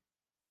now.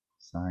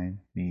 Sign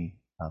me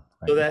up.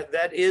 So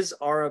that is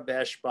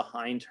Arabesh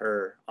behind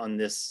her on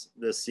this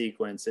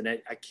sequence, and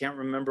I can't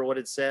remember what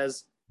it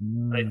says,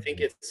 but I think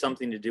it's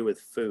something to do with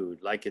food,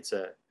 like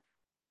they're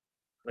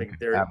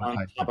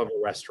on top of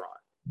a restaurant.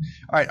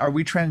 All right, are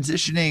we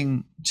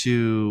transitioning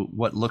to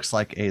what looks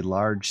like a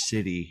large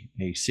city,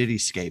 a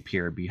cityscape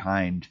here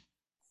behind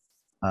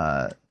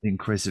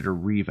Inquisitor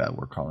Riva?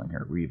 We're calling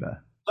her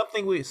Riva.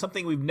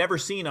 Something we've never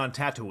seen on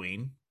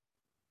Tatooine.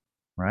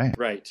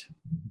 Right.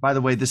 By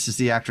the way, this is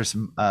the actress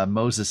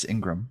Moses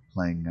Ingram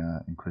playing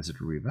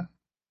Inquisitor Riva.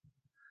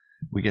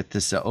 We get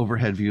this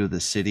overhead view of the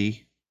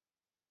city.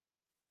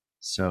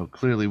 So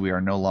clearly we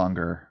are no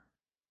longer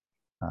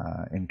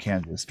in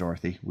Kansas,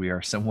 Dorothy. We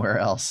are somewhere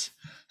else.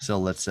 So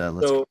let's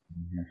go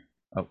here.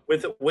 Oh.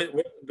 With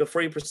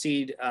before you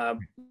proceed,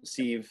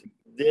 Steve,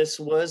 this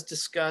was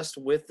discussed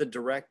with the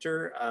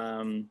director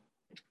and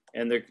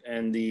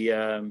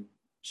the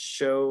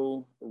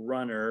show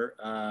runner.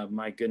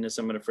 My goodness,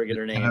 I'm going to forget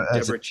her name.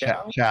 Deborah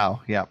Chow.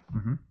 Chow, yeah.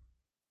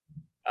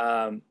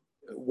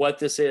 What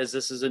this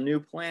is a new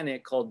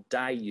planet called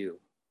Dayu.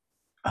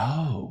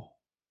 Oh.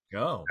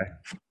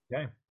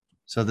 Okay.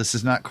 So this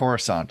is not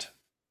Coruscant.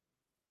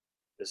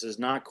 This is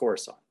not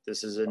Coruscant.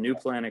 This is a new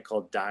planet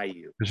called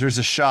Dayu. Because there's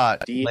a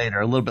shot a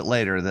little bit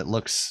later, that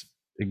looks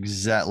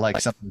like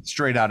something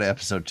straight out of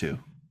episode 2.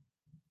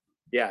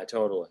 Yeah,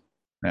 totally.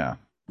 Yeah.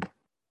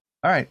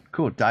 All right,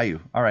 cool. Dayu.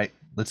 All right,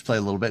 let's play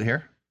a little bit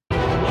here. The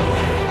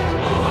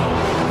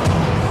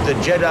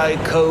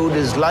Jedi Code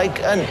is like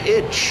an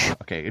itch.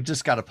 Okay, it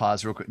just got to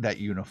pause real quick. That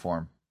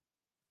uniform.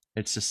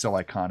 It's just so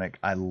iconic.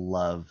 I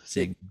love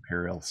seeing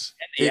Imperials.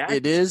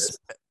 It is,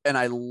 And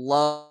I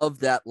love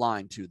that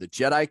line too. The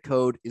Jedi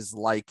code is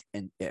like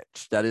an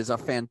itch. That is a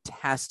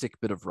fantastic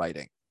bit of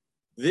writing.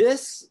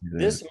 This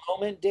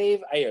moment,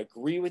 Dave, I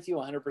agree with you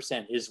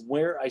 100%, is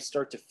where I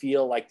start to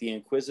feel like the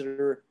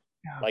Inquisitor,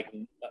 like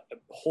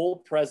whole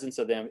presence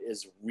of them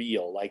is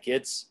real. Like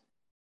it's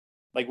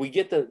like we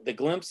get the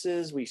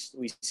glimpses, we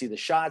see the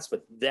shots,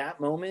 but that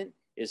moment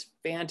is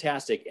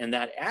fantastic. And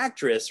that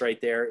actress right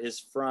there is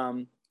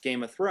from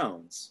Game of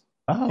Thrones.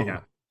 Oh, yeah.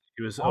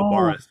 She was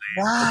Obara's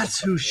name. That's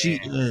who she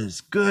is.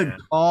 Good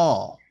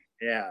call.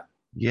 Yeah.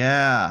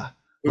 Yeah.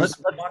 Who's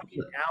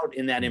walking out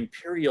in that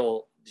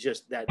Imperial,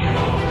 just that.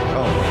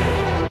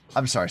 Oh,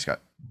 I'm sorry,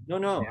 Scott.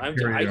 No.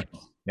 I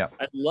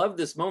love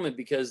this moment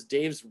because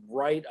Dave's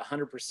right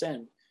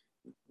 100%.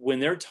 When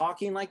they're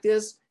talking like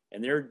this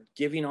and they're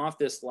giving off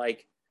this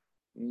like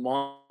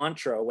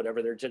mantra or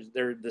whatever,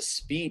 they're the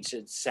speech,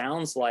 it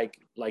sounds like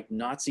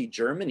Nazi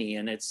Germany,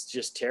 and it's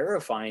just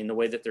terrifying the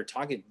way that they're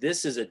talking.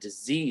 This is a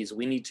disease.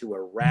 We need to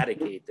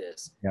eradicate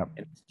this. Yep.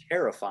 And it's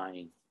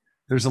terrifying.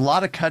 There's a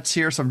lot of cuts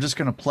here, so I'm just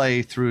going to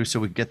play through so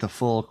we get the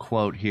full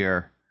quote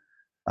here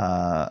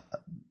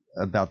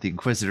about the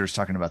Inquisitors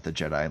talking about the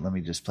Jedi. Let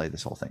me just play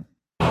this whole thing.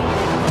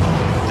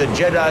 The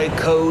Jedi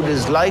code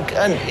is like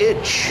an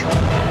itch.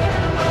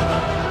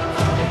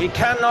 He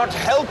cannot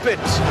help it.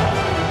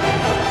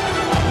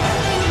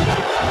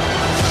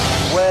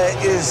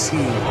 Where is he?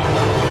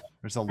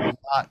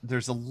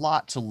 There's a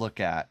lot to look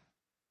at.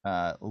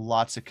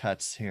 Lots of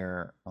cuts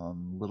here.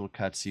 Little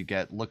cuts you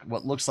get. Look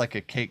what looks like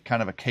a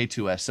kind of a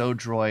K2SO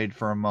droid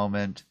for a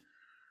moment.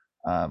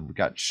 We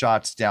got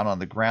shots down on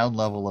the ground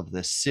level of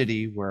this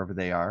city, wherever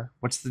they are.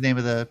 What's the name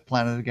of the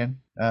planet again,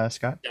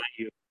 Scott?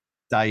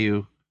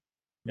 Dayu.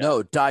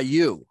 No,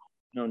 Dayu.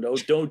 No,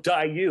 don't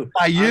Dayu.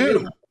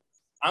 Dayu.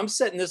 I'm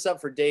setting this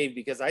up for Dave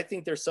because I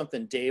think there's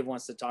something Dave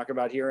wants to talk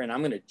about here, and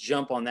I'm going to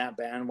jump on that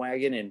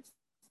bandwagon in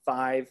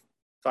 5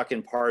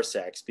 fucking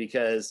parsecs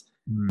because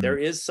there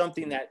is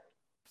something that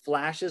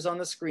flashes on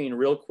the screen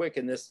real quick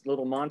in this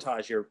little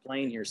montage you're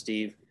playing here,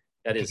 Steve.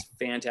 That is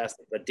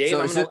fantastic. But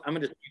Dave, So I'm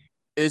going to.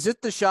 Is it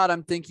the shot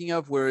I'm thinking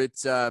of where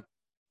it's a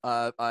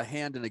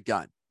hand and a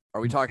gun?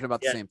 Are we talking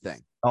about the same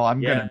thing? Oh, I'm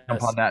going to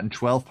jump on that in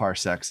 12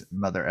 parsecs,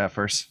 mother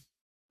effers.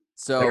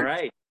 So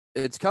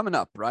it's coming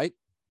up, right?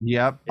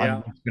 Yep. Yeah.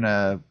 I'm just going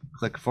to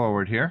click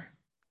forward here.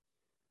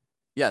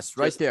 Yes,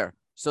 right there.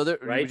 So there,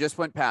 we just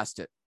went past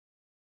it.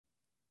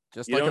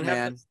 Just like a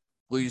man,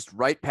 bleezed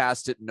right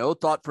past it. No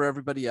thought for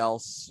everybody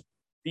else.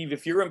 Steve,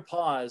 if you're in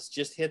pause,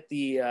 just hit the.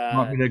 You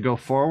want me to go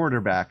forward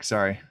or back?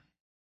 Sorry.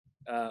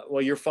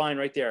 Well, you're fine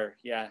right there.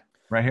 Yeah.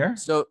 Right here?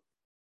 So.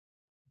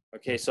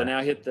 Okay, so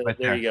now hit the. Right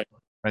there you go.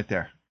 Right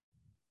there.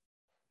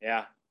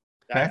 Yeah.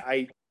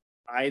 Okay.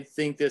 I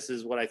think this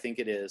is what I think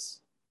it is.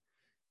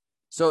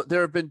 So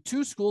there have been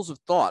 2 schools of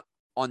thought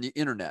on the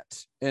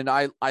internet, and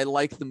I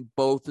like them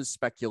both as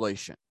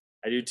speculation.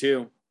 I do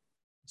too.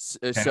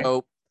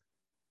 So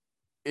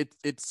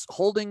it's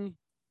holding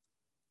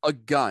a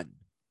gun.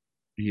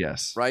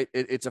 Yes. Right?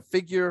 It's a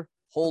figure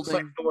holding.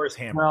 Looks like Thor's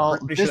hammer. Well,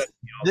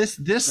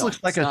 this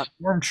looks like a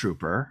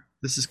stormtrooper.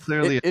 This is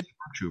clearly a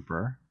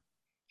stormtrooper.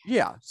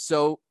 Yeah.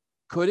 So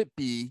could it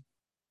be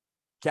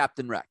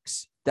Captain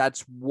Rex?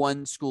 That's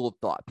one school of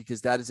thought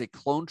because that is a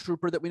clone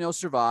trooper that we know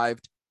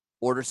survived.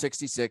 Order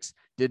 66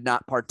 did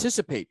not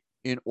participate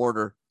in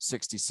Order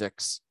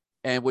 66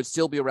 and would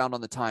still be around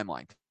on the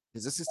timeline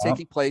because this is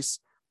taking place.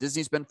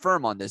 Disney's been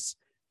firm on this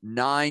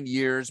 9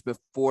 years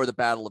before the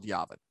Battle of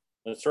Yavin.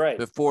 That's right.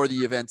 Before the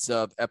events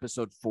of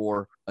Episode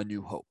 4, A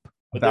New Hope.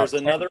 But there's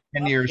another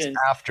 10 years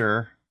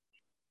after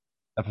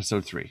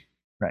Episode 3.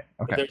 Right.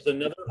 Okay. But there's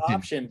another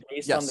option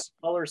based on the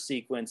color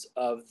sequence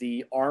of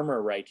the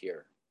armor right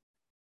here.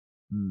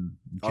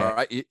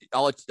 Okay.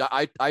 All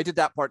right. I did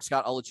that part,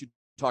 Scott. I'll let you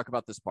talk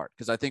about this part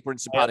because I think we're in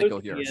simpatico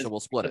here, so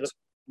we'll split it.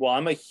 Well,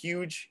 I'm a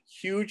huge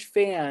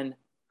fan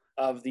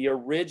of the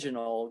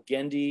original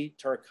Genndy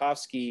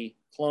Tartakovsky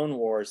Clone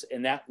Wars,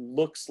 and that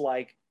looks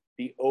like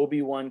the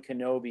Obi Wan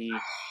Kenobi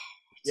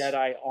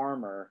Jedi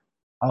armor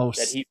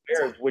that he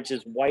wears, which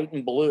is white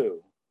and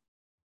blue.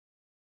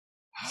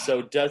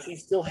 So does he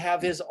still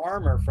have his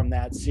armor from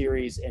that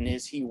series, and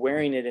is he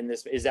wearing it in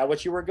this? Is that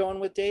what you were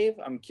going with, Dave?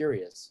 I'm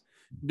curious.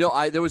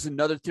 No, there was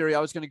another theory I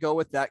was going to go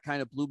with that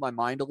kind of blew my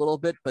mind a little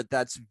bit, but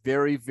that's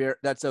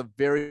that's a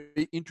very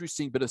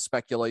interesting bit of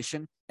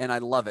speculation, and I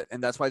love it.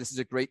 And that's why this is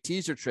a great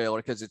teaser trailer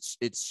because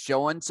it's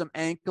showing some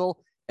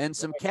ankle and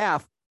some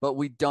calf, but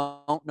we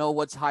don't know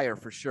what's higher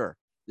for sure.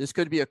 This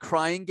could be a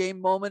crying game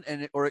moment,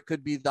 or it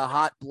could be the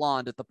hot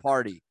blonde at the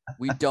party.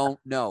 We don't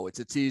know. It's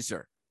a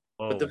teaser.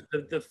 But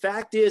the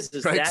fact is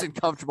Craig's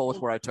uncomfortable with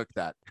where I took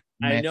that.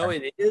 I know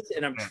it is,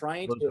 and I'm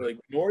trying to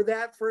ignore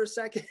that for a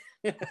second.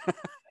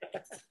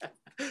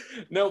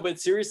 No, but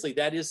seriously,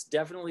 that is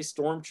definitely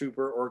Stormtrooper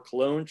or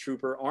Clone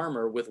Trooper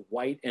armor with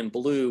white and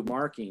blue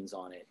markings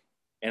on it.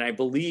 And I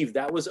believe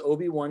that was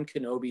Obi Wan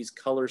Kenobi's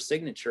color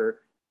signature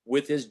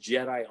with his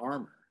Jedi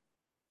armor.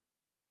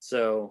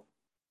 So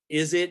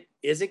is it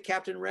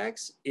Captain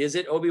Rex? Is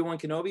it Obi Wan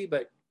Kenobi?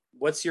 But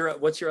what's your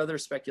other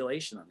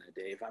speculation on that,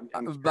 Dave?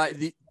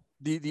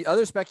 the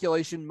other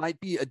speculation might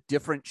be a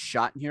different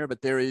shot in here,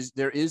 but there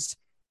is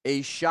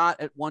a shot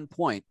at one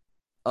point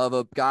of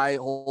a guy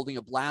holding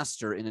a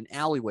blaster in an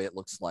alleyway, it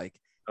looks like.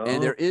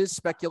 And there is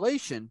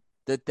speculation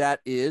that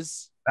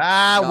is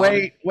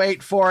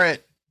wait for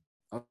it.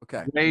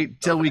 Okay.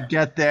 Wait till we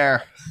get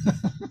there.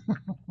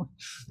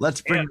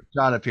 Let's bring the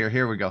shot up here.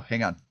 Here we go.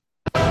 Hang on.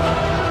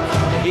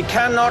 He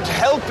cannot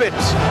help it.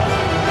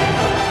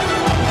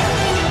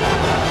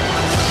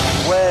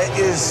 Where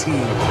is he?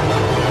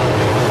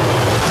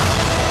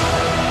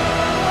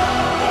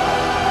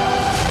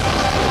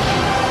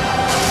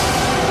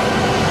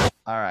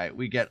 All right,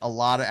 we get a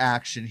lot of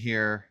action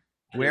here.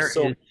 Where is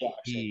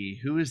he?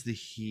 Who is the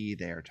he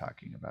they are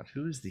talking about?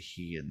 Who is the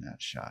he in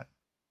that shot?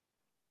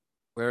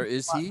 Where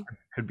is he?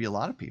 Could be a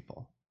lot of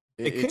people.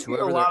 It's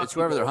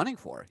whoever they're hunting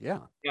for. Yeah.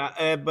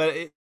 Yeah,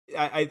 but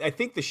I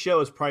think the show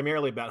is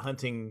primarily about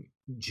hunting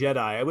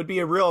Jedi. It would be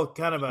a real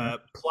kind of a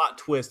plot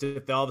twist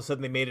if all of a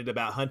sudden they made it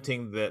about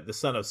hunting the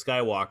son of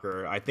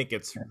Skywalker. I think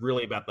it's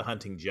really about the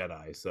hunting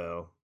Jedi.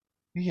 So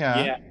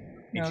yeah.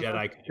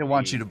 Jedi. They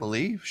want you to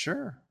believe,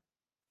 sure.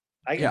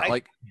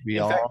 Be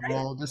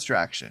all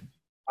distraction.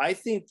 I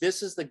think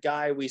this is the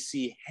guy we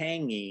see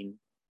hanging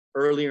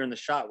earlier in the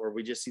shot where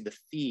we just see the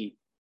feet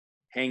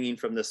hanging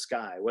from the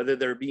sky, whether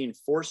they're being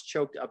force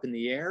choked up in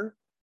the air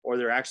or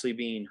they're actually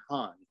being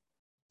hung.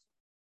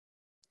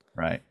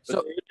 Right.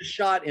 So there's a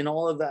shot in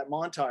all of that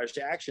montage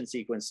to action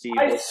sequence, Steve.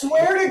 I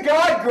swear to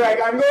God, Greg,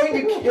 I'm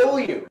going to kill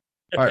you.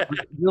 All right,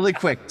 really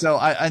quick. So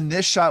in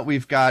this shot,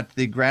 we've got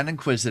the Grand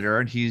Inquisitor,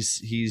 and he's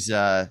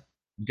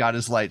got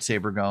his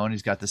lightsaber going.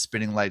 He's got the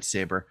spinning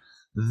lightsaber.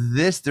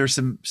 There's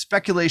some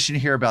speculation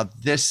here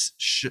about this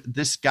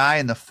guy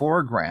in the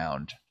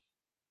foreground.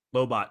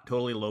 Lobot,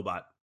 totally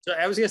Lobot. So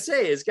I was gonna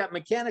say it's got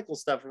mechanical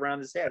stuff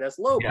around his head. That's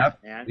Lobot,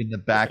 man. In the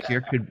back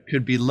here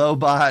could be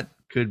Lobot.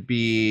 Could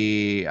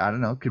be, I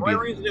don't know. Could be. The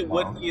reason it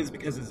wouldn't be is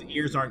because his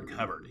ears aren't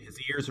covered. His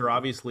ears are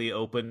obviously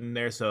open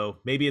there, so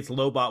maybe it's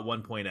Lobot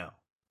 1.0.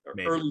 Or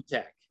early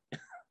tech.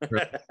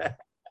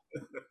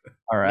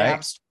 All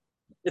right.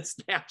 It's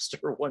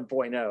Napster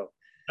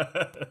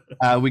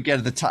 1.0. We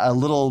get a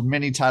little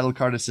mini title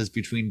card that says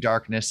 "Between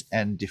Darkness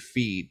and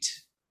Defeat."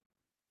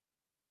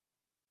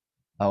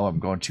 Oh, I'm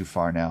going too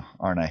far now,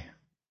 aren't I?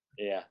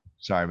 Yeah.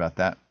 Sorry about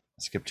that.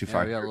 Skipped too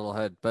far. We got a little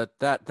ahead, but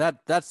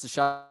that's the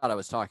shot I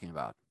was talking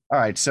about. All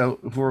right, so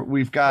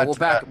we've got.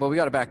 But we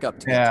got to back up.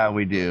 Yeah,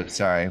 we do.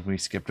 Sorry, we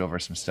skipped over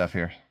some stuff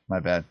here. My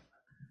bad.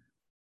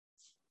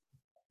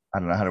 I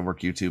don't know how to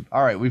work YouTube.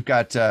 All right, we've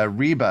got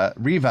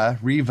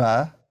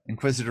Riva,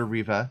 Inquisitor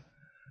Riva,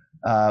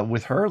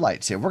 with her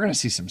lightsaber. We're going to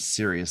see some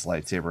serious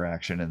lightsaber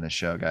action in this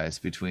show, guys,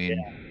 between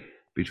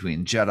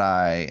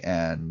Jedi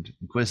and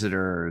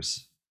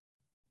Inquisitors,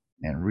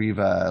 and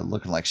Riva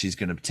looking like she's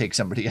going to take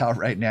somebody out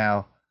right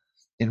now.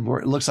 And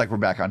it looks like we're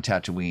back on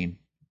Tatooine.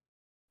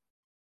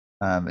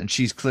 And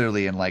she's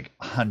clearly in like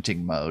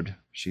hunting mode.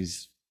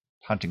 She's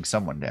hunting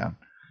someone down.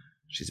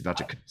 She's about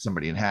to cut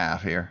somebody in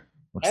half here.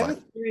 I have a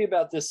theory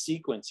about this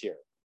sequence here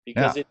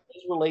because it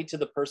does relate to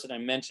the person I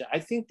mentioned. I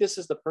think this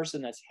is the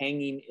person that's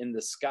hanging in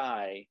the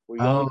sky.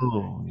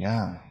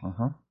 Yeah.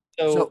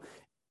 So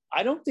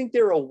I don't think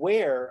they're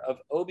aware of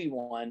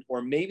Obi-Wan,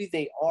 or maybe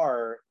they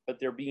are, but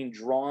they're being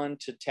drawn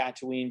to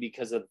Tatooine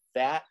because of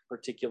that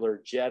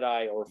particular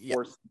Jedi or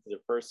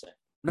Force-sensitive person.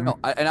 No,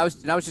 I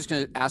was just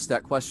going to ask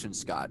that question,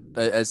 Scott,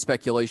 as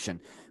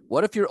speculation.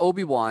 What if you're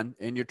Obi-Wan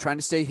and you're trying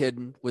to stay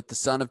hidden with the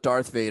son of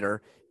Darth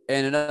Vader,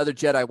 and another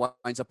Jedi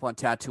winds up on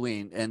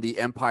Tatooine, and the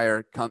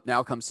Empire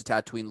now comes to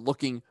Tatooine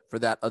looking for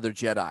that other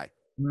Jedi?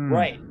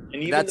 Right, and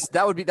even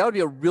that would be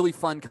a really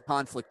fun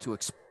conflict to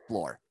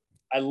explore.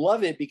 I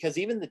love it because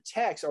even the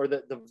text or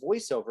the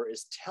voiceover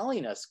is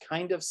telling us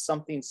kind of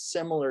something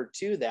similar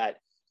to that.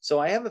 So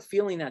I have a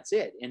feeling that's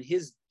it, and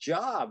his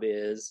job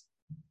is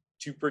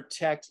to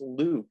protect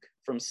Luke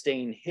from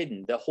staying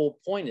hidden. The whole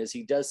point is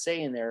he does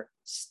say in there,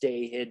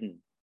 stay hidden.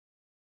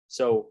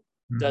 So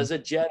does a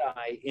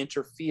Jedi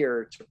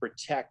interfere to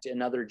protect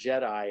another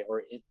Jedi?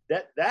 Or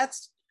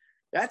that's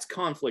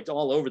conflict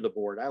all over the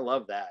board. I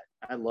love that.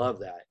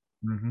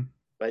 Mm-hmm.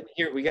 But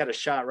here we got a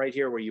shot right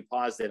here where you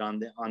paused it on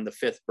the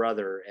fifth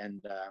brother.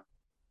 And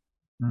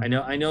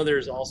I know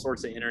there's all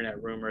sorts of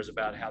internet rumors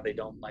about how they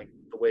don't like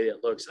the way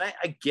it looks. And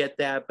I get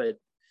that, but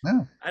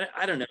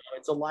I don't know.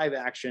 It's a live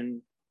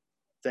action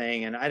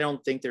thing, and I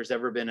don't think there's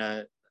ever been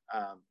a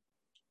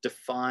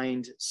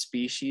defined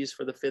species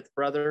for the fifth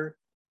brother.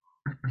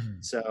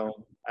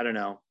 So I don't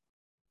know.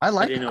 I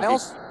want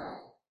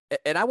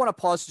to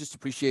pause to just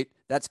appreciate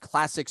that's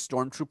classic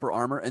stormtrooper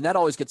armor, and that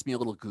always gets me a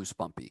little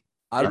goosebumpy.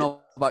 I don't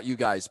know about you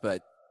guys,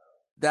 but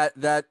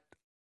that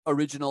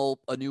original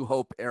A New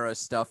Hope era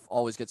stuff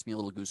always gets me a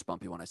little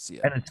goosebumpy when I see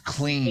it. And it's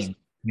clean.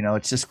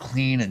 It's just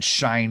clean and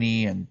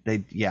shiny, and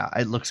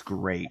it looks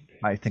great.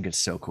 I think it's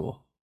so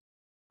cool.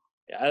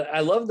 I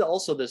love that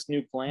also this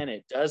new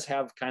planet does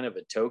have kind of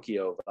a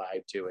Tokyo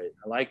vibe to it.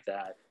 I like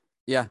that.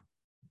 Yeah.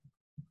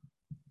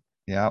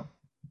 Yeah,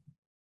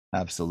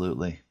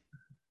 absolutely.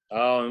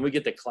 Oh, and we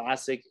get the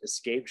classic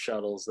escape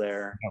shuttles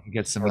there. We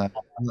get some.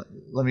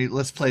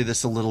 Let's play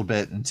this a little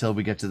bit until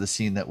we get to the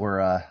scene that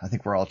we're. I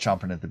think we're all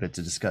chomping at the bit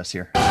to discuss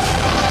here.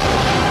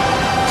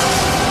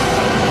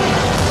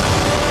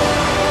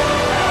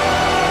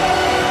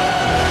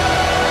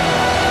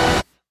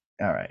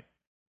 All right.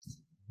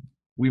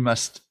 We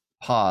must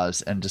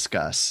pause and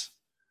discuss.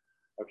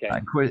 Okay.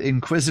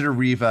 Inquisitor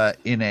Reva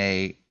in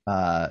a.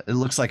 It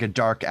looks like a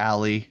dark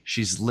alley.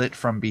 She's lit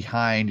from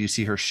behind. You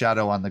see her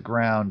shadow on the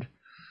ground,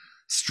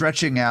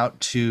 stretching out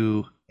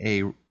to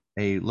a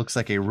looks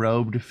like a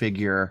robed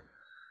figure,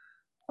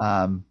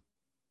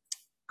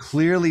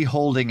 clearly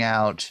holding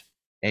out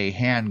a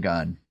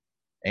handgun,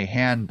 a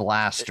hand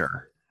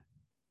blaster.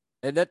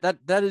 And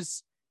that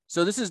is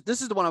so. This is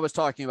the one I was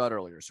talking about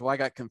earlier. So I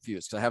got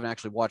confused because I haven't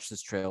actually watched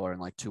this trailer in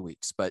like 2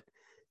 weeks. But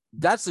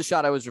that's the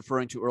shot I was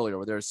referring to earlier,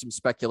 where there's some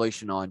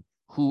speculation on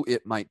who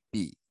it might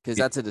be, because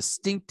that's a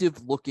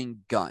distinctive looking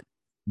gun.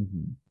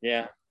 Mm-hmm.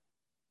 Yeah.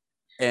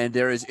 And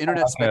there is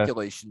internet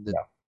speculation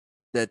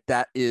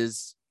that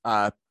is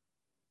Han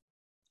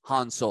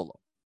Solo.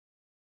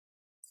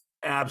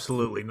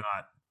 Absolutely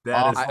not.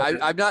 That is.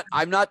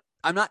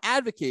 I'm not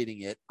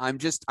advocating it. I'm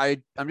just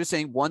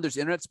saying, one, there's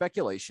internet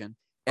speculation,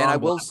 and I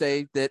will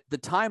say that the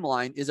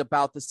timeline is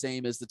about the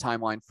same as the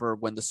timeline for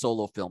when the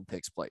Solo film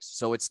takes place.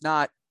 So it's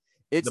not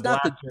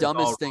the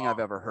dumbest thing I've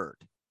ever heard.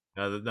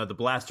 No, the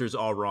blaster's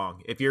all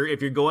wrong. If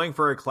you're going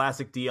for a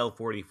classic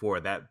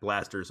DL-44, that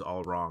blaster's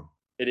all wrong.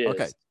 It is.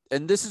 Okay.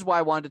 And this is why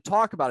I wanted to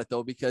talk about it,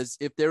 though, because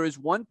if there is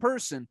one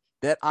person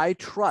that I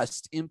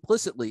trust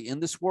implicitly in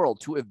this world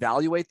to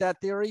evaluate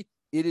that theory,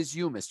 it is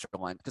you, Mr.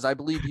 Glenn, because I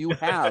believe you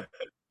have,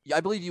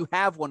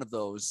 one of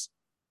those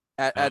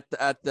at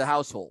the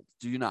household.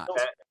 Do you not?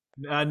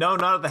 No,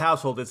 not at the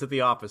household. It's at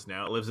the office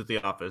now. It lives at the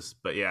office.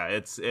 But yeah,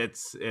 it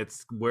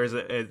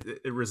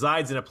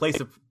resides in a place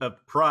of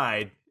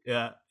pride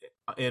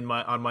on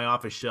my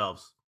office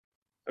shelves.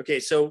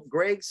 Okay, so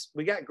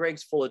we got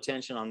Greg's full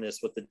attention on this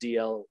with the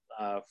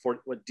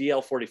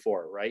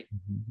DL-44, right?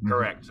 Mm-hmm.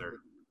 Correct, sir.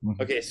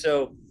 Mm-hmm. Okay,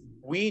 so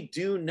we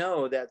do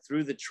know that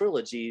through the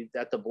trilogy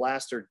that the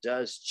blaster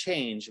does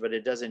change, but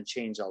it doesn't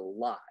change a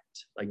lot.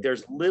 Like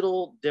there's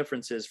little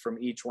differences from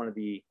each one of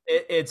the.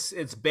 It's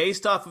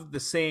based off of the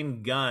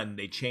same gun.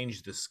 They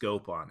changed the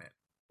scope on it,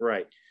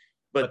 right?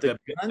 But the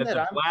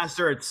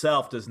blaster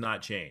itself does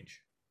not change.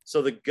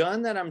 So the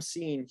gun that I'm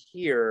seeing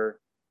here,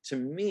 to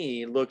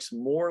me, looks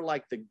more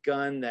like the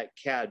gun that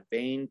Cad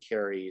Bane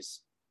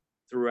carries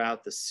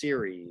throughout the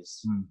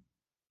series,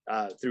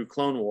 through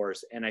Clone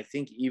Wars, and I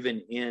think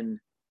even in,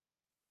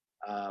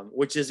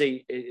 which is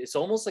it's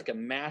almost like a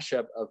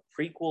mashup of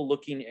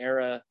prequel-looking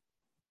era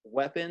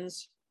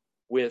weapons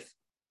with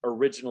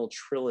original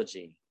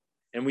trilogy,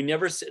 and we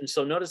never.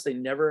 So notice they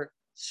never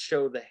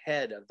show the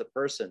head of the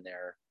person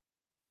there,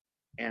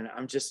 and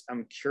I'm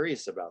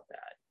curious about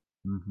that.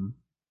 Mm-hmm.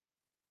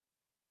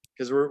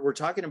 Because we're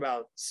talking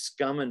about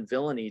scum and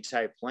villainy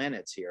type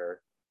planets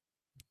here.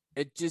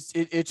 It just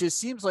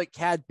seems like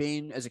Cad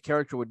Bane as a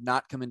character would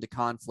not come into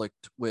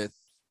conflict with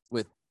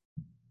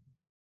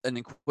an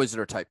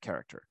Inquisitor type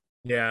character.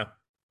 Yeah.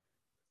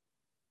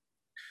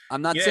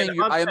 I'm not saying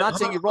you're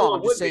wrong.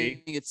 I'm just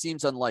saying it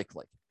seems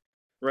unlikely.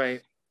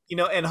 Right.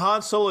 And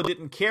Han Solo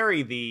didn't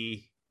carry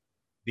the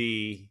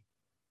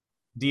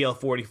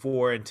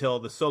DL-44 until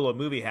the Solo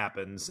movie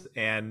happens,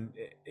 and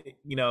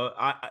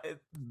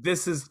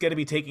this is going to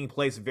be taking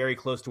place very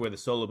close to where the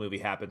Solo movie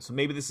happens. So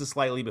maybe this is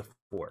slightly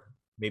before.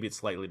 Maybe it's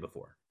slightly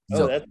before.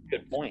 Oh, that's a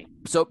good point.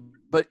 So,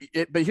 but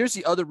here's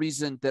the other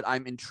reason that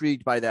I'm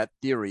intrigued by that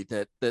theory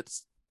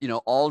that's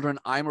Aldrin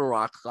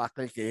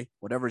Eimerach,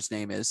 whatever his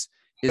name is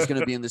going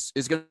to be in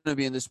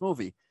this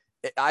movie.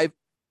 I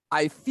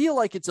feel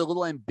like it's a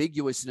little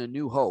ambiguous in A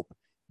New Hope.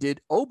 Did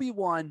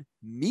Obi-Wan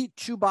meet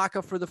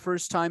Chewbacca for the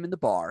first time in the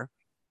bar,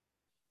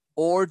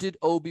 or did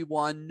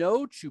Obi-Wan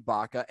know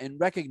Chewbacca and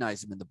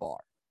recognize him in the bar?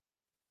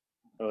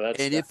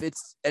 If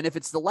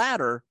it's the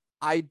latter,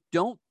 I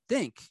don't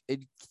think,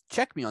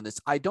 check me on this,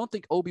 I don't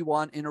think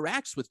Obi-Wan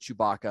interacts with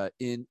Chewbacca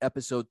in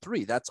Episode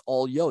 3. That's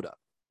all Yoda.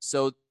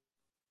 So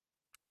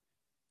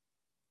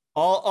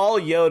all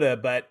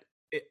Yoda, but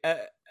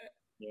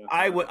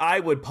I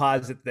would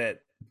posit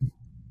that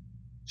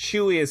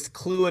Chewie is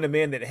cluing him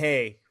in that,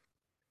 hey,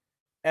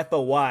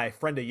 FOY,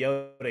 friend of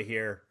Yoda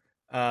here.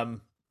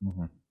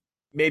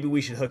 Maybe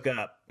we should hook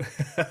up.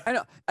 I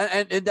know,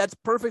 and that's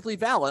perfectly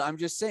valid. I'm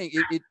just saying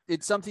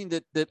it's something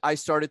that I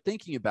started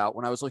thinking about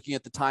when I was looking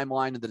at the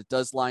timeline, and that it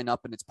does line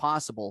up and it's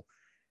possible.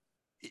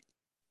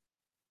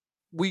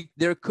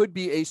 There could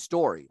be a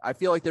story. I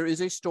feel like there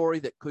is a story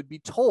that could be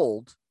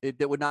told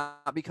that would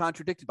not be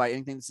contradicted by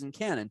anything that's in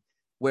canon,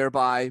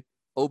 whereby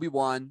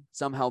Obi-Wan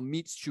somehow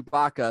meets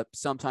Chewbacca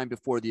sometime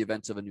before the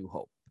events of A New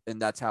Hope,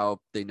 and that's how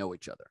they know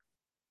each other.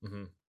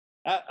 Mm-hmm.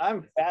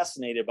 I'm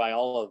fascinated by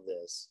all of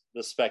this,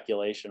 the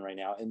speculation right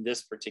now in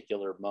this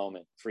particular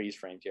moment, freeze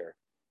framed here.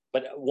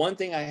 But one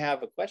thing I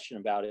have a question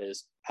about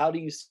is, how do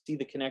you see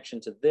the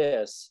connection to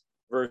this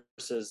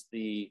versus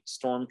the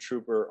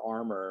Stormtrooper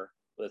armor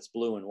that's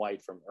blue and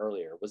white from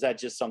earlier? Was that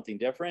just something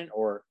different,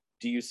 or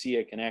do you see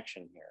a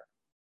connection here?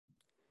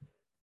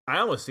 I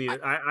almost see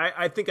it.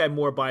 I think I'm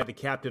more by the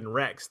Captain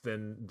Rex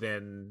than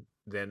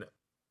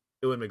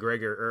Ewan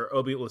McGregor or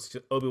Obi Wan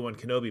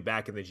Kenobi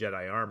back in the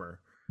Jedi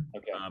armor.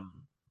 Okay.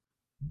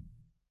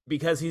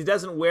 Because he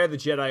doesn't wear the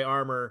Jedi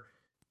armor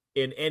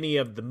in any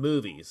of the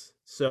movies.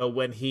 So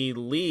when he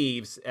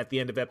leaves at the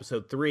end of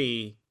Episode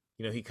 3,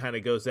 he kind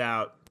of goes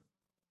out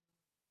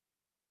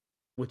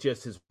with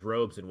just his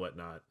robes and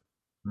whatnot,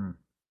 and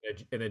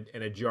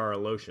a jar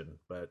of lotion.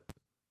 But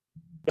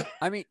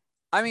I mean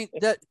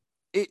that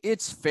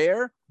it's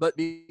fair, but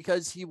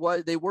because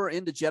they were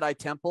in the Jedi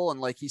Temple and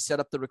like he set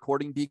up the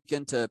recording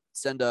beacon to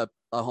send a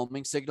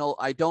homing signal.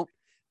 I don't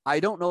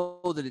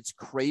know that it's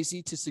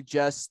crazy to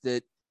suggest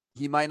that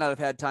he might not have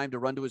had time to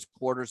run to his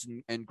quarters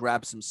and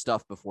grab some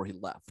stuff before he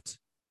left.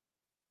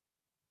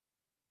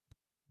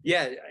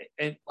 Yeah,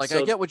 and like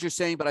I get what you're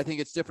saying, but I think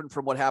it's different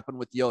from what happened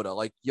with Yoda.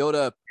 Like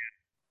Yoda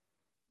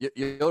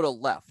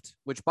left,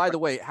 which by the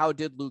way, how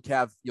did Luke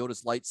have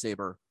Yoda's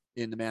lightsaber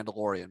in The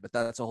Mandalorian? But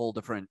that's a whole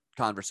different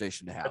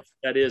conversation to have.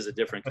 That is a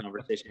different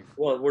conversation.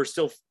 Well, we're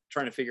still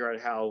trying to figure out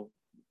how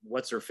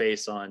what's her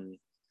face in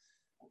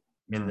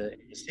the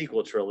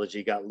sequel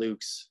trilogy got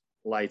Luke's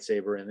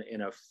lightsaber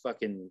in a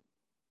fucking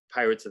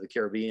Pirates of the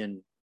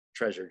Caribbean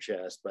treasure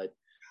chest. But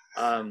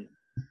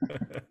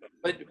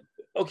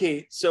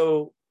okay,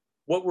 so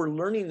what we're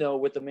learning though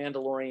with the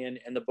Mandalorian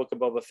and the Book of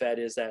Boba Fett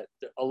is that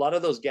a lot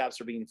of those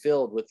gaps are being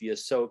filled with the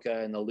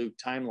Ahsoka and the Luke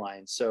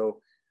timeline. So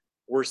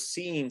we're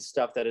seeing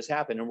stuff that has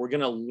happened, and we're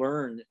going to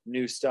learn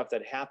new stuff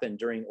that happened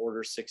during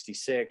Order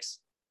 66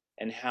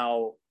 and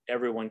how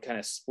everyone kind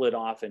of split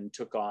off and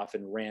took off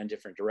and ran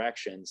different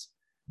directions.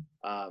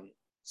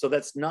 So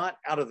that's not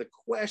out of the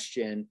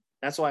question.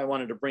 That's why I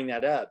wanted to bring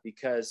that up,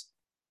 because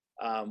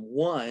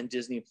one,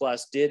 Disney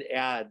Plus did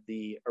add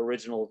the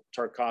original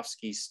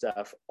Tarkovsky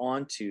stuff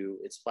onto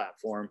its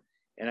platform.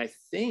 And I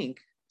think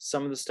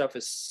some of the stuff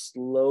is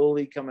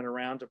slowly coming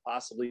around to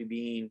possibly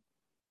being,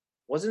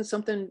 wasn't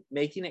something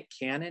making it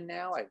canon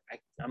now?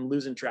 I'm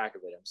losing track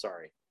of it. I'm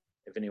sorry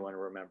if anyone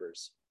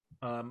remembers.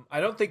 I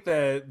don't think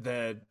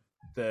the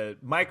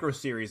micro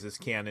series is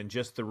canon,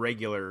 just the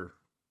regular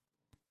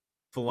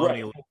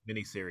Filoni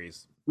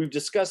miniseries. We've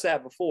discussed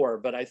that before,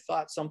 but I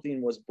thought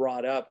something was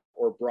brought up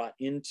or brought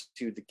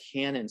into the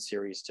canon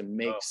series to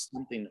make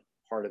something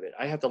part of it.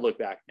 I have to look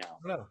back now.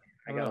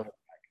 I gotta look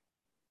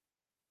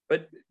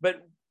back.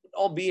 But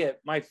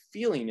albeit my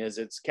feeling is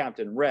it's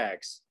Captain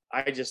Rex.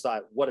 I just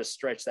thought what a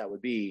stretch that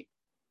would be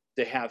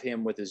to have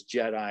him with his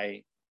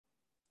Jedi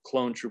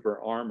clone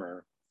trooper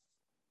armor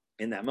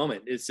in that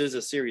moment. This is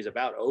a series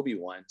about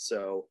Obi-Wan,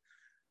 so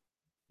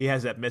he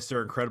has that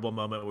Mr. Incredible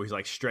moment where he's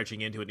like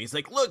stretching into it and he's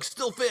like, look,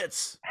 still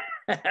fits.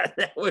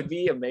 That would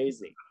be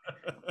amazing.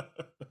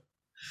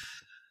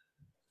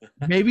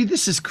 Maybe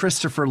this is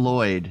Christopher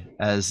Lloyd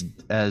as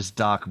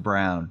Doc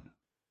Brown.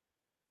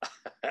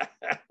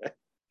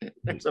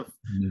 There's a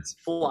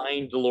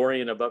flying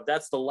DeLorean above.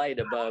 That's the light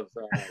above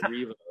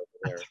Reva over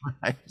there.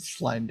 Right, it's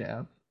flying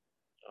down.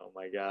 Oh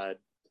my God.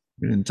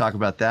 We didn't talk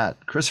about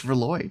that. Christopher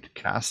Lloyd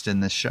cast in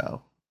this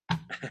show.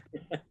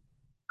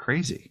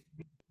 Crazy.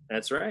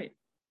 That's right.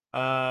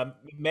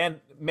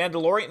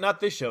 Mandalorian, not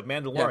this show.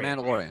 Mandalorian. Yeah,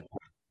 Mandalorian.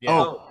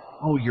 Yeah.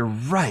 Oh, you're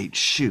right.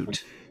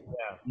 Shoot.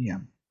 Yeah.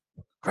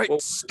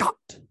 Great Scott.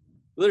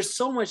 There's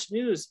so much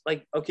news.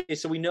 Like, okay,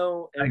 so we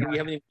know, and we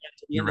haven't even got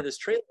to the end of this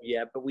trailer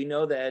yet, but we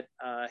know that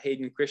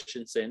Hayden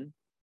Christensen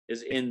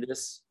is in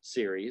this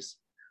series.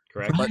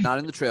 Correct. But not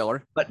in the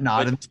trailer. But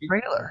not in the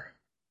trailer.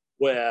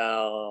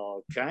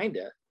 Well,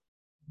 kinda.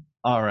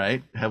 All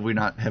right. Have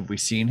we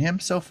seen him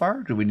so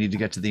far? Do we need to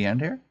get to the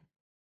end here?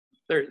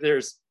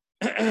 There's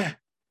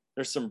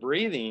some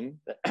breathing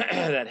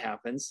that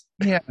happens.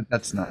 Yeah, but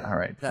that's not all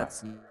right.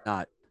 That's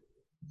not.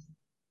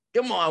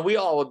 Come on, we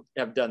all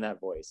have done that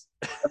voice.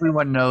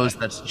 Everyone knows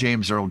that's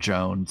James Earl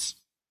Jones.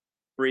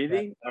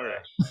 Breathing? All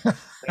right.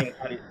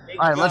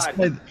 All right,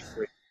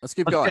 let's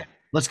keep going.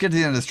 Let's get to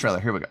the end of this trailer.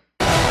 Here we go.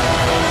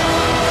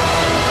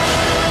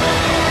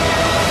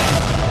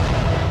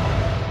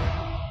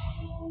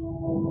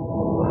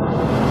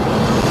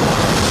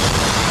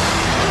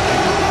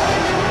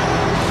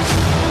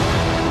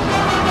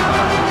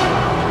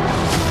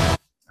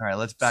 All right,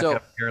 let's back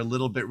up here a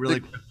little bit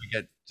really quick.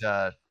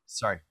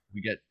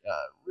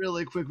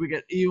 We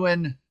get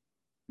Ewan,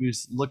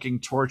 who's looking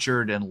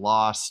tortured and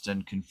lost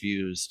and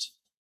confused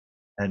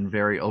and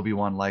very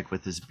Obi-Wan like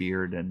with his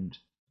beard, and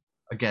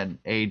again,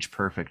 age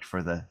perfect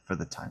for the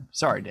time.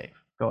 Sorry, Dave.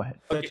 Go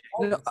ahead. Okay.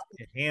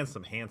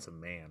 Handsome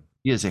man.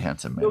 He is a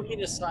handsome man.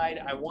 Joking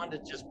aside, I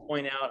wanted to just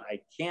point out I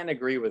can't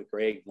agree with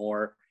Greg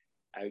more.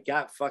 I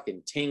got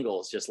fucking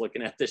tingles just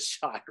looking at this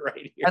shot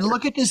right here. And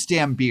look at this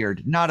damn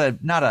beard. Not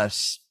a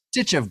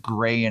stitch of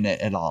gray in it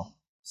at all.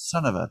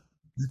 Son of a.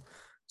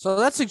 So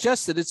that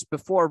suggests that it's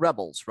before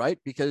Rebels, right?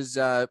 Because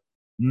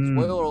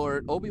spoiler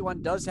alert,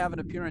 Obi-Wan does have an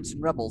appearance in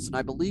Rebels, and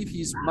I believe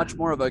he's much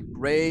more of a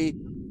gray,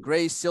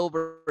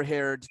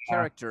 silver-haired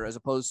character as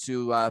opposed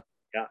to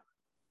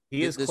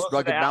he is this closer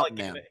rugged to mountain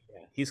Alec man.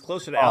 He's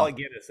closer to Alec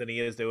Guinness than he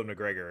is to Ewan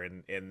McGregor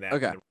in that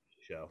Okay.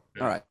 show.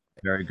 All right.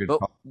 Very good But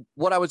call.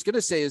 what I was going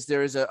to say is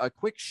there is a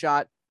quick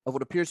shot of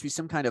what appears to be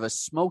some kind of a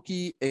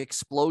smoky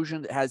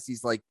explosion that has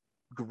these like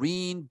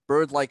green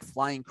bird-like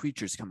flying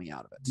creatures coming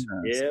out of it.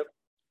 Yep.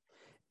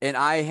 And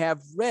I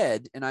have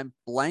read, and I'm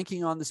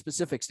blanking on the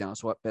specifics now,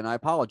 and I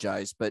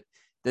apologize, but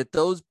that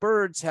those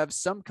birds have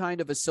some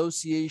kind of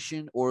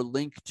association or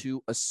link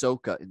to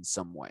Ahsoka in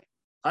some way.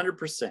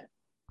 100%.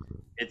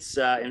 It's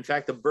in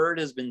fact, the bird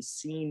has been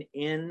seen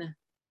in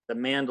The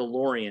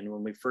Mandalorian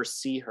when we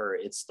first see her.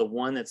 It's the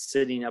one that's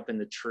sitting up in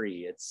the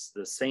tree. It's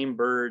the same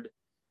bird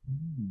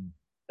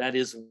that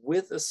is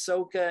with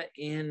Ahsoka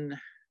in,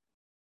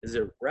 is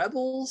it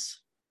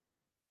Rebels,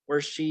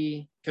 where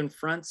she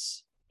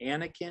confronts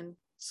Anakin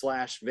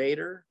 /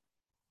 Vader,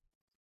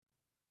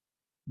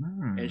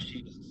 and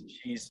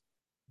she's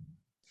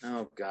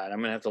oh god,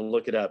 I'm gonna have to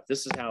look it up.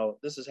 This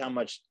is how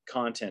much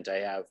content I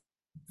have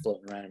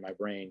floating around in my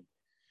brain.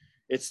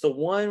 It's the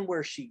one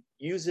where she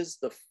uses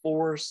the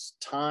Force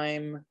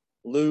time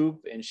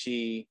loop, and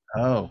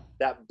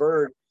that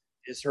bird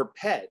is her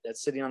pet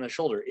that's sitting on the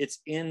shoulder. It's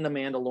in The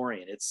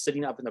Mandalorian. It's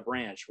sitting up in the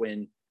branch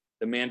when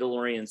the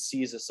Mandalorian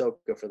sees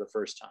Ahsoka for the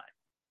first time.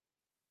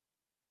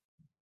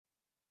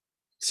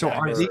 So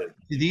are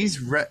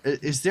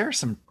is there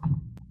some,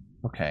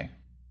 okay.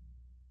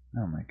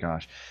 Oh my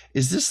gosh.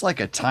 Is this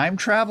like a time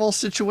travel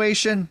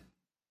situation?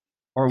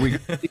 Or are we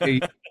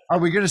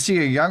going to see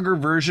a younger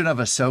version of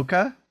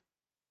Ahsoka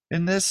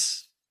in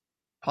this?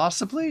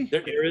 Possibly?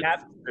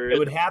 It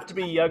would have to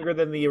be younger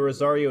than the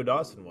Rosario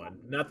Dawson one.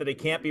 Not that it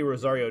can't be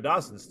Rosario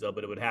Dawson still,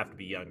 but it would have to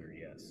be younger,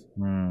 yes.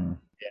 Yeah.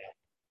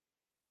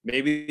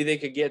 Maybe they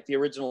could get the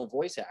original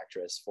voice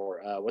actress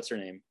for, what's her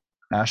name?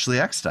 Ashley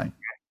Eckstein.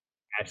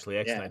 Ashley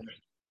Eckstein. Yeah.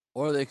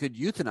 Or they could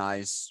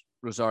euthanize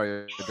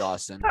Rosario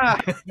Dawson.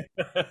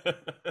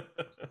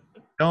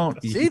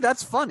 Don't see.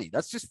 That's funny.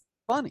 That's just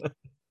funny.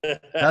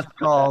 That's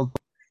called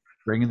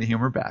bringing the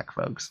humor back,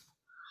 folks.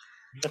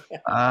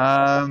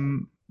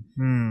 Callback.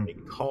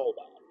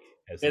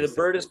 The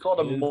bird is called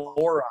a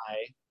morai.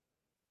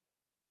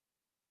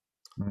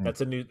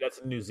 That's a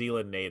New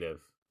Zealand native.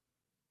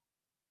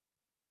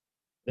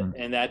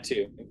 And that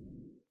too.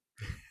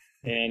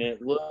 And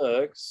it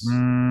looks.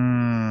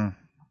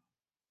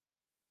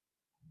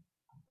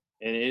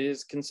 And it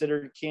is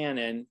considered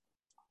canon.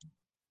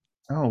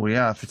 Oh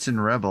yeah, if it's in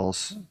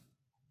Rebels,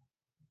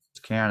 it's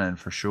canon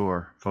for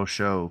sure. Faux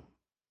show.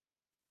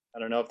 I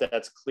don't know if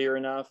that's clear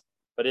enough,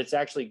 but it's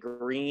actually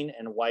green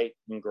and white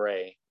and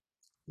gray.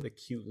 What a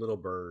cute little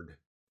bird.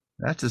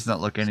 That does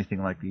not look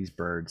anything like these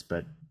birds,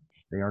 but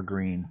they are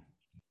green.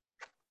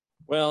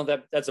 Well,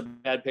 that's a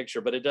bad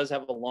picture, but it does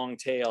have a long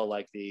tail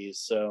like these.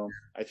 So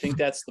I think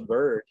that's the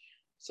bird.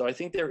 So I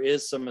think there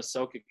is some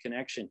Ahsoka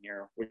connection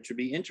here, which would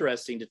be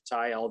interesting to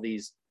tie all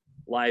these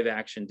live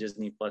action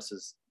Disney Plus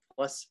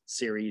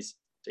series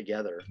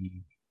together.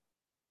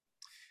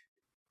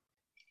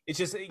 It's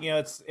just,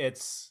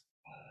 it's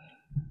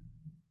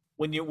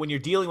when you're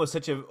dealing with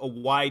such a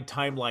wide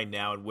timeline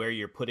now, and where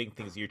you're putting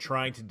things, you're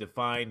trying to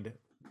define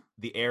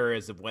the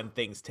eras of when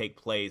things take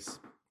place.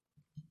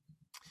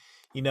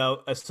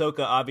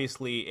 Ahsoka,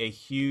 obviously a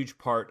huge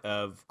part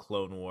of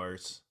Clone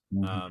Wars.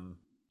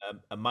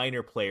 A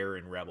minor player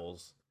in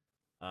Rebels,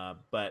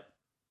 but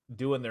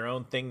doing their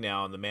own thing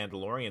now on the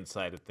Mandalorian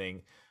side of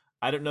thing.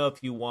 I don't know if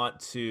you want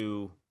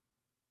to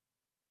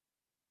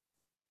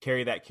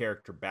carry that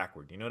character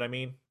backward. You know what I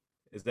mean?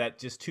 Is that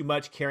just too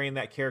much, carrying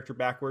that character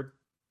backward?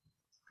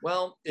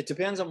 Well, it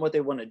depends on what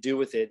they want to do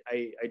with it.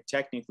 I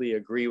technically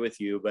agree with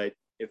you, but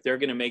if they're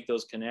going to make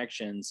those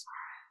connections,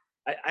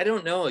 I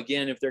don't know,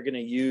 again, if they're going to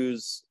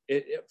use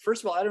it.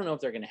 First of all, I don't know if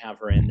they're going to have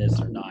her in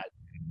this or not.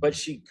 But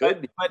she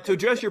could. But to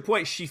address your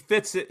point, she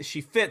fits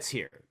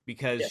here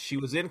because she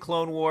was in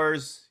Clone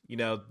Wars.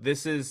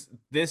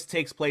 This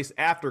takes place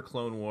after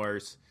Clone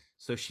Wars,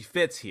 so she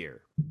fits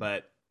here.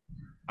 But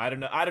I don't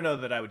know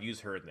that I would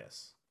use her in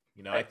this.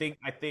 I think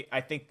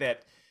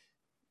that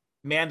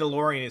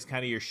Mandalorian is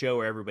kind of your show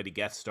where everybody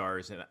guest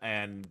stars,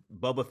 and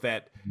Boba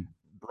Fett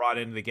brought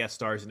in the guest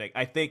stars, and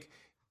I think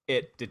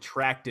it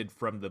detracted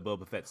from the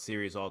Boba Fett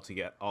series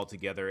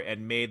altogether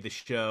and made the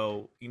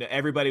show,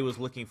 everybody was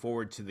looking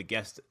forward to the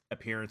guest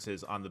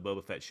appearances on the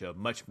Boba Fett show,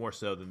 much more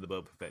so than the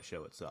Boba Fett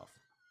show itself.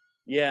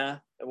 Yeah.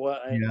 Well,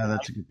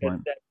 that's a good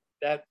point.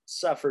 That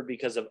suffered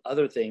because of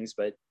other things,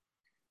 but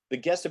the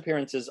guest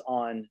appearances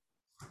on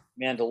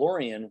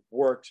Mandalorian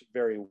worked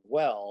very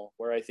well,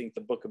 where I think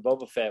the Book of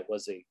Boba Fett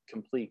was a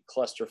complete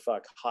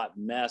clusterfuck hot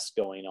mess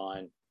going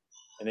on,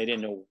 and they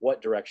didn't know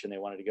what direction they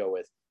wanted to go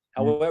with.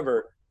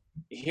 However,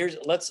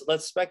 let's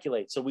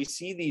speculate. So we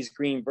see these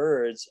green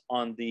birds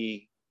on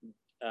the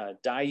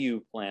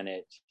Dayu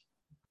planet.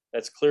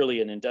 That's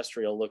clearly an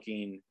industrial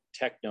looking,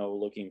 techno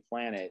looking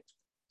planet.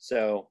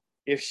 So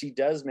if she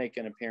does make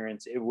an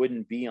appearance, it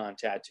wouldn't be on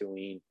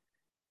Tatooine.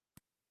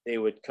 They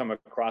would come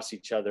across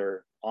each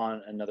other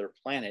on another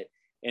planet.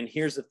 And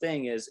here's the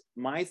thing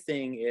my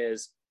thing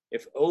is,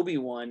 if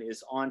Obi-Wan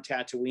is on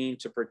Tatooine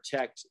to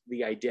protect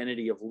the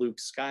identity of Luke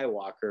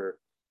Skywalker,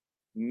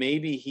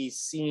 maybe he's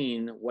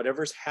seen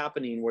whatever's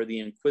happening where the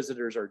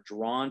Inquisitors are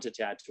drawn to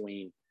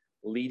Tatooine.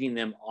 leading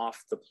them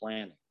off the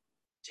planet,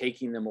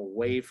 taking them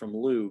away from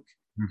Luke,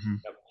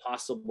 a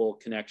possible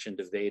connection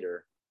to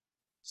Vader.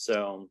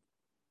 So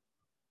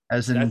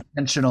as an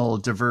intentional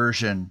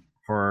diversion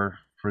for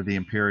the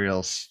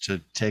Imperials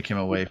to take them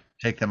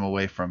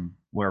away from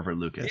wherever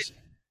Luke is.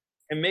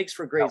 It makes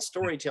for great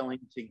storytelling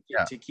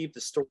to keep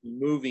the story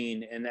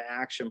moving and the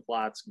action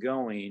plots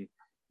going.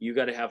 You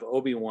got to have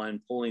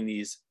Obi-Wan pulling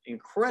these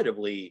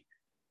incredibly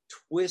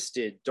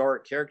twisted,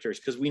 dark characters,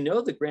 because we know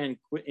the Grand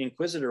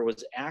Inquisitor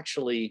was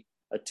actually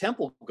a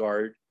temple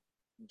guard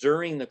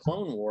during the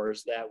Clone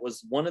Wars. That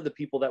was one of the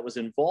people that was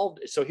involved.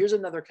 So here's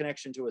another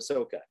connection to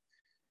Ahsoka.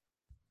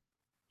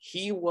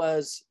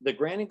 The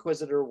Grand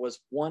Inquisitor was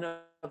one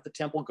of the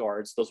temple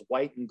guards, those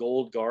white and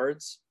gold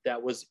guards,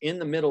 that was in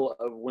the middle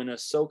of when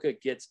Ahsoka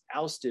gets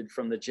ousted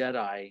from the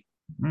Jedi.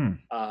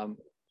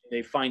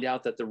 They find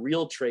out that the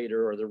real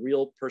traitor, or the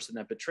real person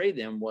that betrayed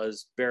them,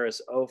 was Barriss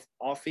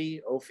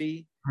Offee,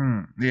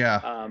 another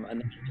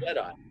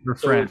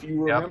Jedi. If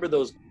you remember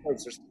those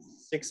guards, there's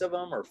 6 of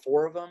them or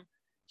 4 of them.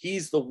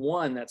 He's the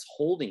one that's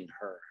holding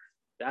her.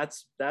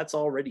 That's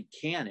already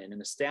canon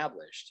and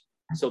established.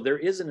 So there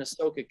is an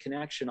Ahsoka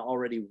connection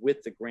already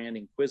with the Grand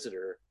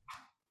Inquisitor,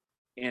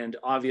 and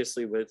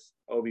obviously with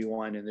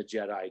Obi-Wan and the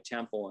Jedi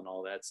Temple and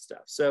all that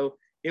stuff. So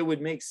it would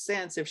make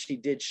sense if she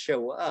did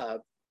show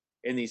up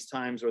in these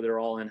times where they're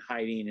all in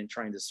hiding and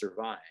trying to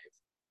survive.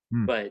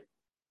 But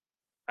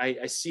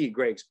I see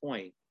Greg's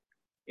point.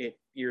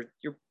 You're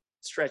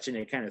stretching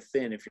it kind of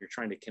thin if you're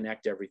trying to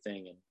connect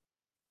everything and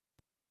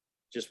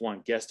just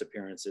want guest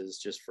appearances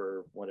just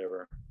for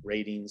whatever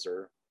ratings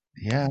or.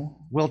 Yeah,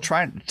 we'll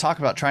talk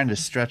about trying to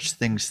stretch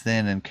things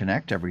thin and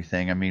connect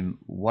everything. I mean,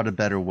 what a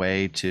better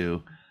way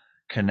to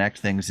connect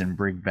things and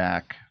bring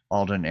back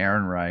Alden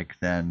Ehrenreich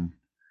than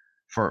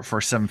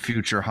for some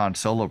future Han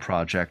Solo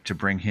project, to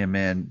bring him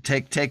in,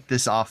 take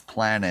this off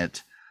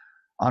planet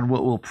on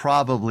what will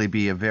probably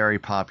be a very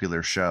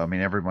popular show. I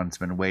mean, everyone's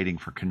been waiting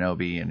for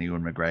Kenobi and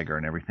Ewan McGregor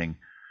and everything.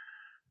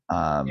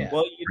 Well,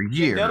 for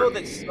years.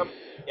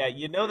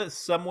 You know that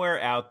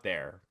somewhere out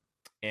there,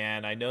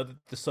 and I know that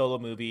the Solo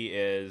movie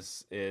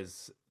is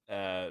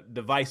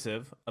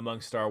divisive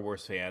among Star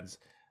Wars fans,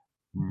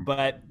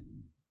 but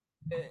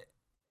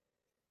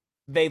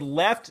they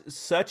left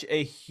such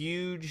a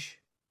huge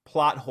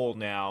plot hole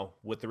now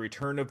with the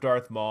return of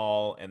Darth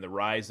Maul and the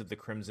rise of the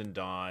Crimson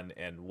Dawn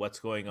and what's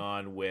going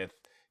on with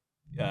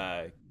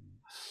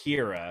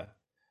Kira.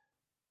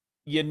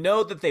 You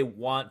know that they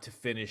want to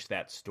finish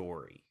that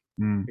story.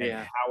 And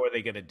how are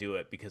they going to do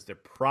it? Because they're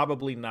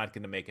probably not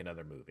going to make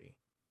another movie.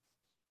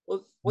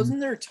 Well,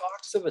 wasn't there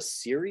talks of a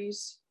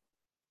series?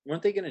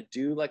 Weren't they going to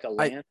do like a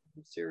land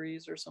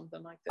series or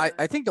something like that?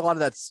 I think a lot of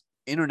that's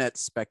internet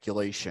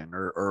speculation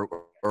or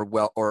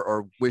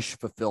wish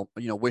fulfill,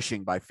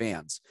 wishing by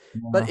fans.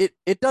 But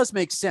it does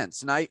make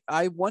sense, and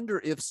I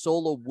wonder if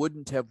Solo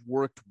wouldn't have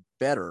worked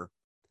better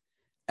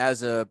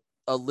as a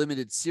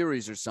limited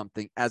series or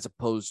something as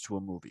opposed to a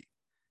movie.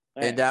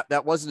 And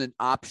that wasn't an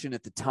option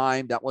at the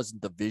time. That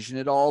wasn't the vision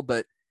at all.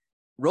 But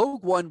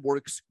Rogue One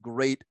works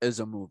great as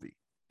a movie.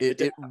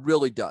 It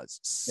really does.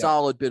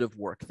 Solid bit of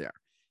work there.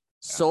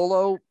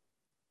 Solo,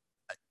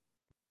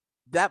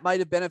 that might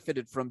have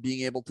benefited from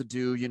being able to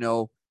do,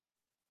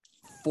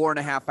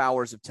 4.5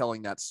 hours of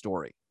telling that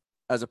story,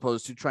 as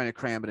opposed to trying to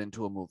cram it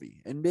into a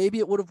movie. And maybe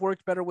it would have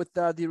worked better with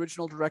the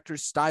original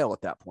director's style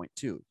at that point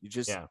too. You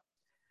just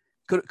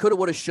could have,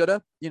 would have, should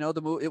have.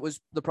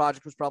 The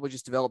project was probably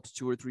just developed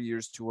 2 or 3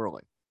 years too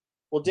early.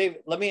 Well, Dave,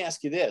 let me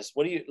ask you this.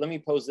 Let me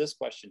pose this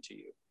question to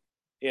you.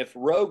 If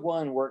Rogue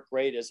One worked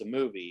great as a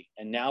movie,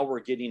 and now we're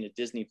getting a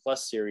Disney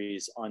Plus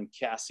series on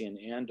Cassian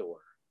Andor,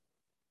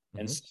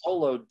 and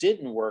Solo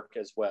didn't work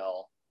as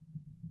well,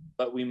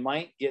 but we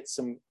might get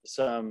some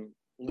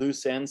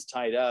loose ends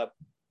tied up,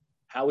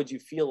 how would you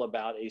feel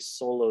about a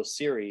Solo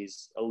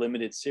series, a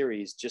limited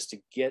series, just to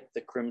get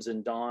the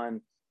Crimson Dawn,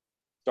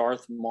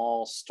 Darth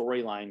Maul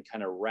storyline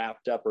kind of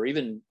wrapped up, or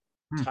even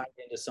tied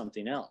into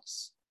something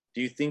else? Do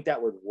you think that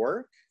would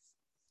work?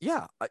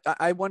 Yeah,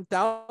 I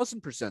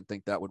 1000%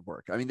 think that would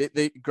work. I mean,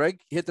 Greg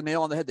hit the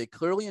nail on the head. They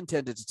clearly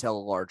intended to tell a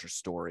larger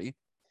story.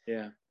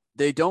 Yeah.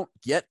 They don't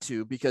get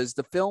to, because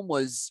the film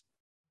was,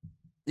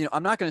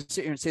 I'm not going to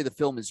sit here and say the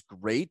film is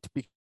great,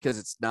 because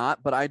it's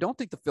not, but I don't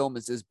think the film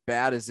is as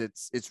bad as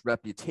its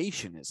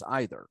reputation is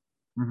either.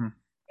 I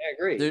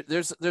agree.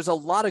 There's a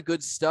lot of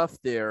good stuff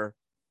there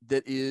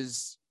that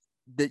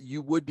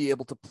you would be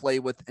able to play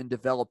with and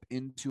develop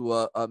into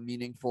a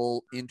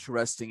meaningful,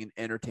 interesting, and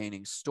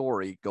entertaining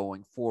story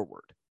going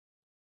forward.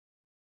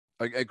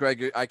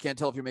 Greg, I can't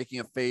tell if you're making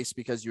a face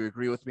because you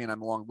agree with me and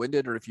I'm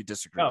long-winded, or if you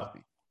disagree with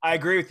me. I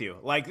agree with you.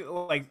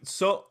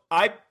 So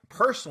I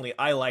personally,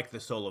 I like the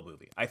Solo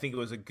movie. I think it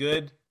was a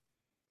good,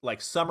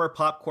 summer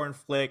popcorn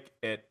flick.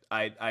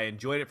 I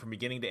enjoyed it from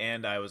beginning to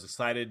end. I was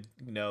excited,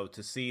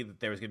 to see that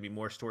there was going to be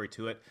more story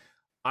to it.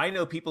 I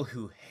know people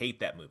who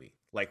hate that movie,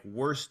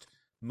 worst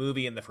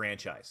movie in the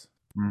franchise.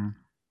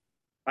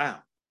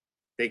 Wow.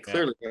 They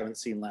clearly haven't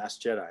seen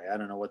Last Jedi. I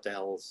don't know what the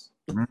hell's.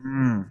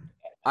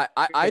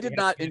 I did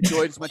not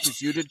enjoy it as much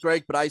as you did,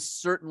 Greg, but I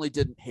certainly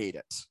didn't hate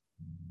it.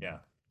 Yeah.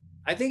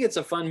 I think it's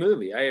a fun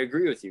movie. I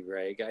agree with you,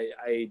 Greg.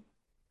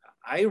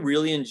 I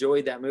really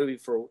enjoyed that movie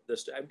for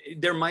this.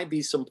 There might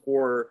be some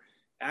poor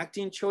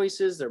acting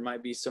choices. There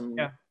might be some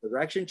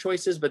direction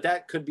choices, but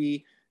that could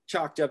be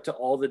chalked up to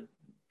all the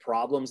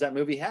problems that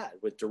movie had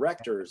with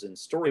directors and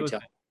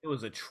storytelling. It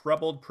was a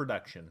troubled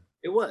production.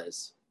 It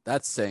was.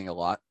 That's saying a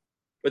lot.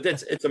 But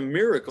it's a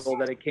miracle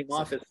that it came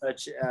off as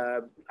such,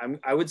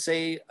 I would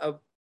say, a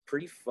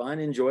pretty fun,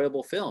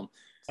 enjoyable film.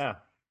 Yeah.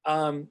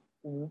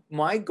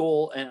 My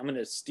goal, and I'm going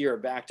to steer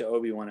back to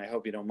Obi-Wan, I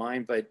hope you don't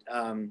mind, but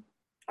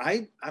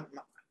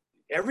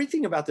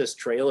everything about this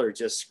trailer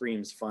just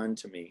screams fun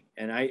to me.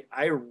 And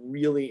I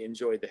really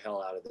enjoyed the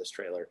hell out of this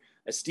trailer.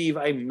 Steve,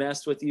 I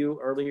messed with you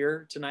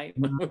earlier tonight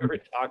when we were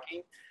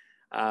talking.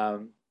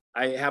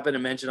 I happened to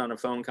mention on a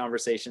phone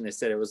conversation, they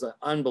said it was an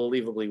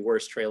unbelievably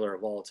worst trailer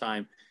of all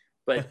time.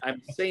 But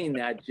I'm saying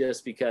that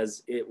just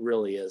because it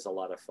really is a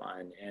lot of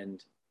fun.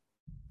 And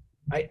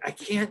I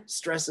can't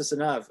stress this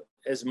enough.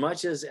 As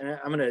much as, and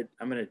I'm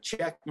gonna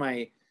check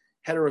my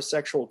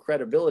heterosexual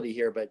credibility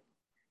here, but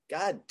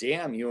God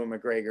damn, Ewan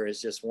McGregor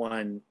is just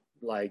one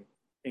like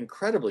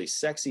incredibly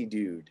sexy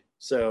dude.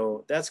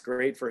 So that's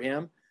great for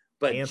him.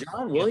 But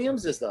John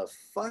Williams is the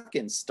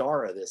fucking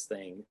star of this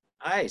thing.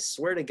 I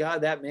swear to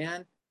God, that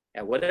man,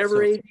 at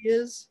whatever age he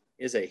is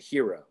a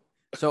hero.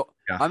 So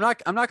I'm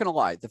not gonna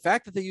lie. The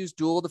fact that they used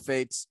Duel of the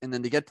Fates and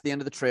then they get to the end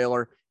of the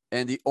trailer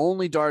and the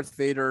only Darth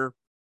Vader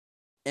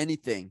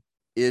anything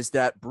is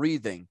that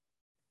breathing.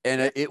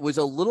 And it was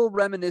a little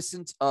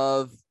reminiscent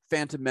of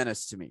Phantom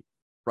Menace to me,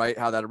 right?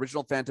 How that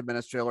original Phantom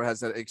Menace trailer has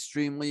that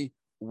extremely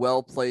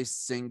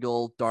well-placed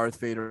single Darth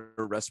Vader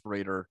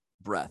respirator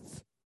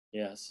breath.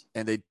 Yes.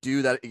 And they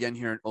do that again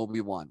here in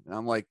Obi-Wan. And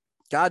I'm like,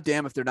 God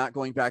damn if they're not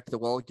going back to the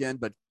well again,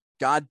 but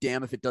God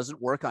damn if it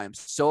doesn't work. I am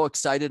so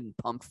excited and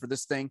pumped for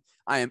this thing.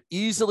 I am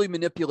easily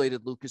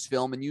manipulated,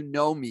 Lucasfilm, and you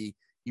know me.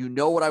 You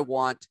know what I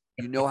want.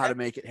 You know how to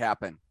make it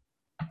happen.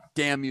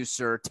 Damn you,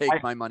 sir.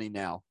 Take my money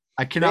now.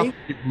 I cannot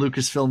believe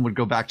Lucasfilm would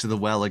go back to the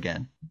well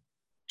again.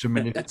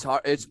 It's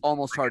hard. It's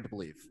almost hard to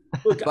believe.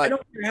 Look,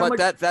 but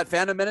that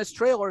Phantom Menace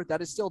trailer,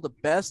 that is still the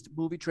best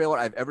movie trailer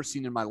I've ever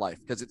seen in my life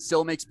because it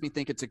still makes me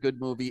think it's a good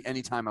movie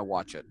anytime I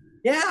watch it.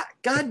 Yeah,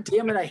 God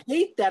damn it. I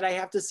hate that I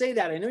have to say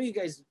that. I know you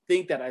guys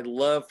think that I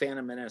love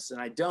Phantom Menace and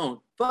I don't,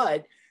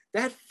 but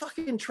that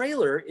fucking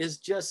trailer is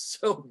just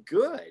so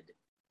good.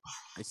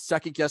 I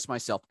second guess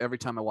myself every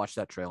time I watch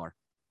that trailer.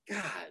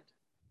 God.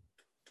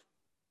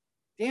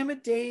 Damn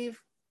it,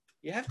 Dave.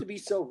 You have to be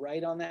so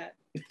right on that.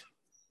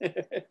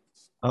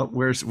 Oh,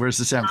 where's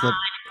the sound clip?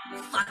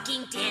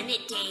 Fucking damn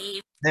it,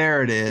 Dave.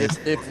 There it is.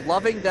 If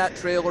loving that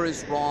trailer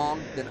is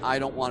wrong, then I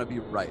don't want to be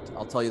right.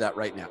 I'll tell you that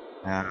right now.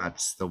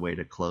 That's the way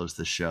to close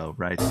the show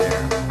right there.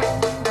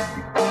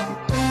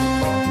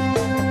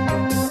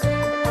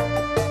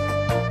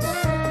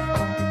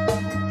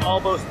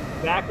 Almost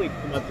exactly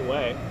 2 months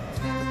away.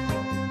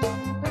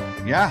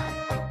 Yeah.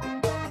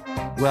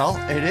 Well,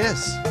 it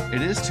is.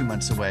 It is 2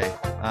 months away.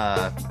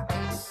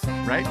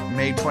 Right?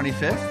 May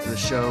 25th. The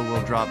show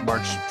will drop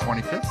March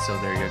 25th. So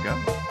there you go.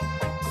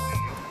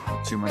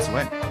 2 months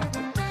away.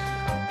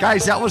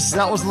 Guys, that was a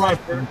lot of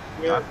fun.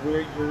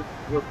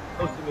 We're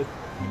posting this.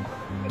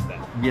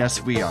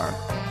 Yes, we are.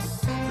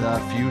 The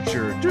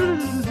future.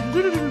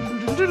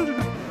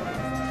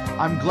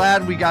 I'm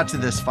glad we got to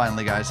this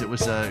finally, guys. It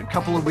was a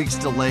couple of weeks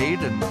delayed,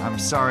 and I'm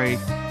sorry,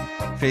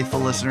 faithful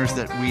listeners,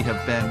 that we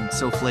have been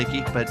so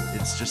flaky, but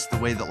it's just the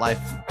way that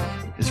life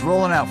is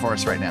rolling out for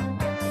us right now.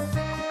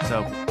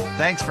 So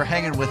thanks for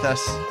hanging with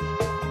us.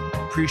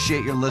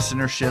 Appreciate your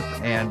listenership,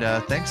 and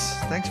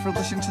thanks for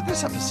listening to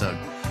this episode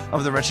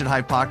of the Wretched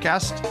Hive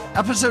Podcast.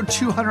 Episode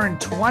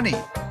 220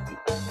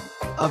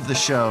 of the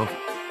show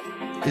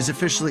is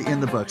officially in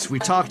the books. We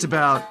talked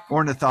about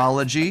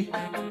ornithology.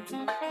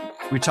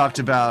 We talked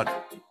about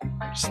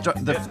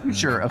the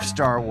future of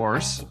Star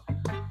Wars.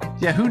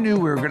 Yeah, who knew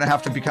we were going to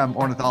have to become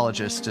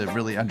ornithologists to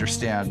really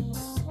understand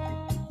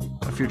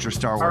the future of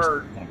Star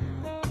Wars?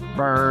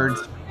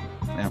 Birds.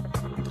 Yeah.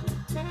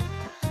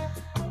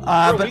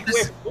 A week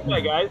away from Moon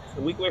Knight, guys.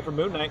 A week away from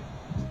Moon Knight.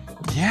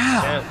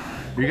 Yeah.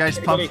 Are you guys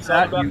pumped for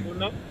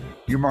that?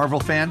 You Marvel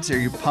fans? Are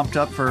you pumped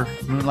up for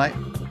Moonlight?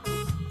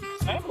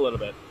 I am a little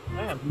bit.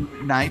 I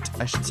am. Night,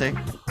 I should say.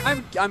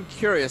 I'm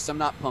curious. I'm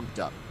not pumped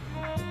up.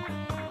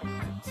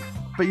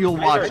 But you'll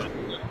watch it.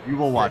 You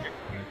will watch it.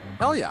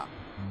 Hell yeah.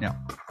 Yeah.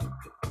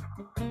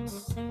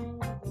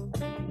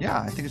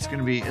 Yeah, I think it's going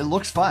to be, it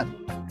looks fun.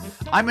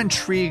 I'm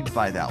intrigued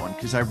by that one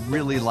because I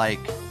really like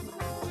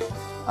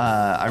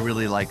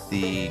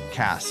the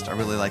cast. I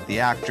really like the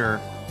actor.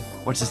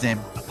 What's his name?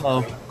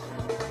 Oh.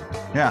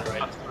 Yeah.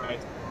 Right.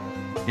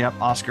 Yep,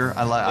 Oscar.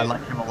 I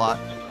like him a lot.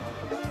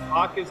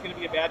 Hawk is going to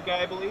be a bad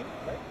guy, I believe.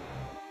 Right?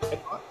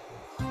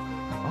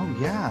 Oh,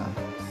 yeah.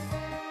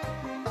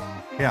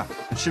 Yeah,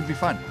 it should be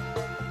fun.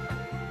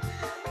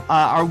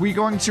 Are we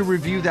going to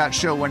review that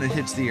show when it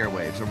hits the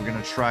airwaves? Or are we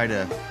going to try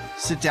to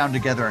sit down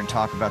together and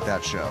talk about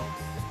that show?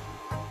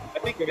 I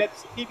think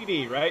that's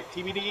TBD, right?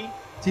 TBD.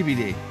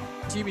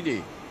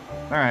 TBD.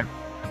 All right.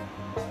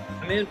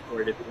 I'm in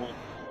for it if you want.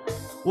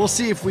 We'll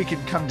see if we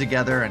can come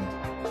together and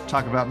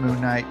talk about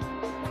Moon Knight.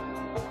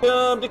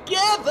 Come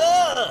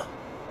together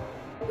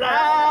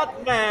right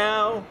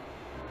now.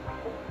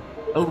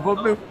 Over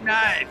Moon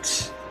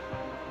Knight.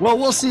 Well,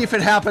 we'll see if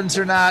it happens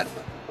or not.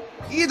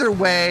 Either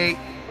way,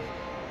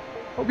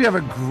 hope you have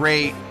a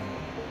great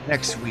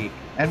next week.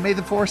 And may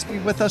the Force be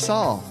with us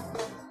all.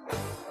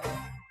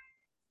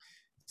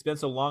 It's been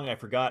so long, I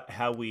forgot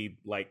how we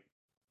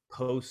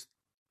close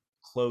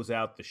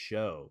out the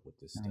show with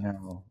this stuff. I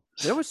know.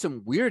 There was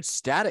some weird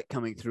static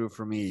coming through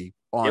for me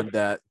on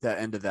that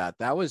end of that.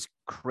 That was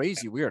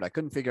crazy weird. I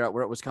couldn't figure out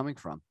where it was coming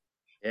from.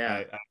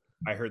 Yeah.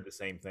 I heard the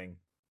same thing.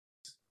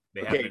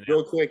 Okay,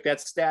 real quick,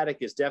 that static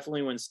is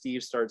definitely when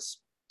Steve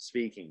starts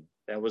speaking.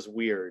 That was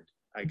weird.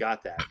 I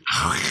got that.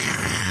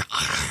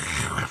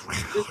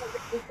 Just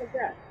like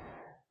that.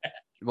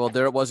 Well,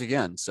 there it was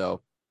again.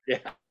 So yeah.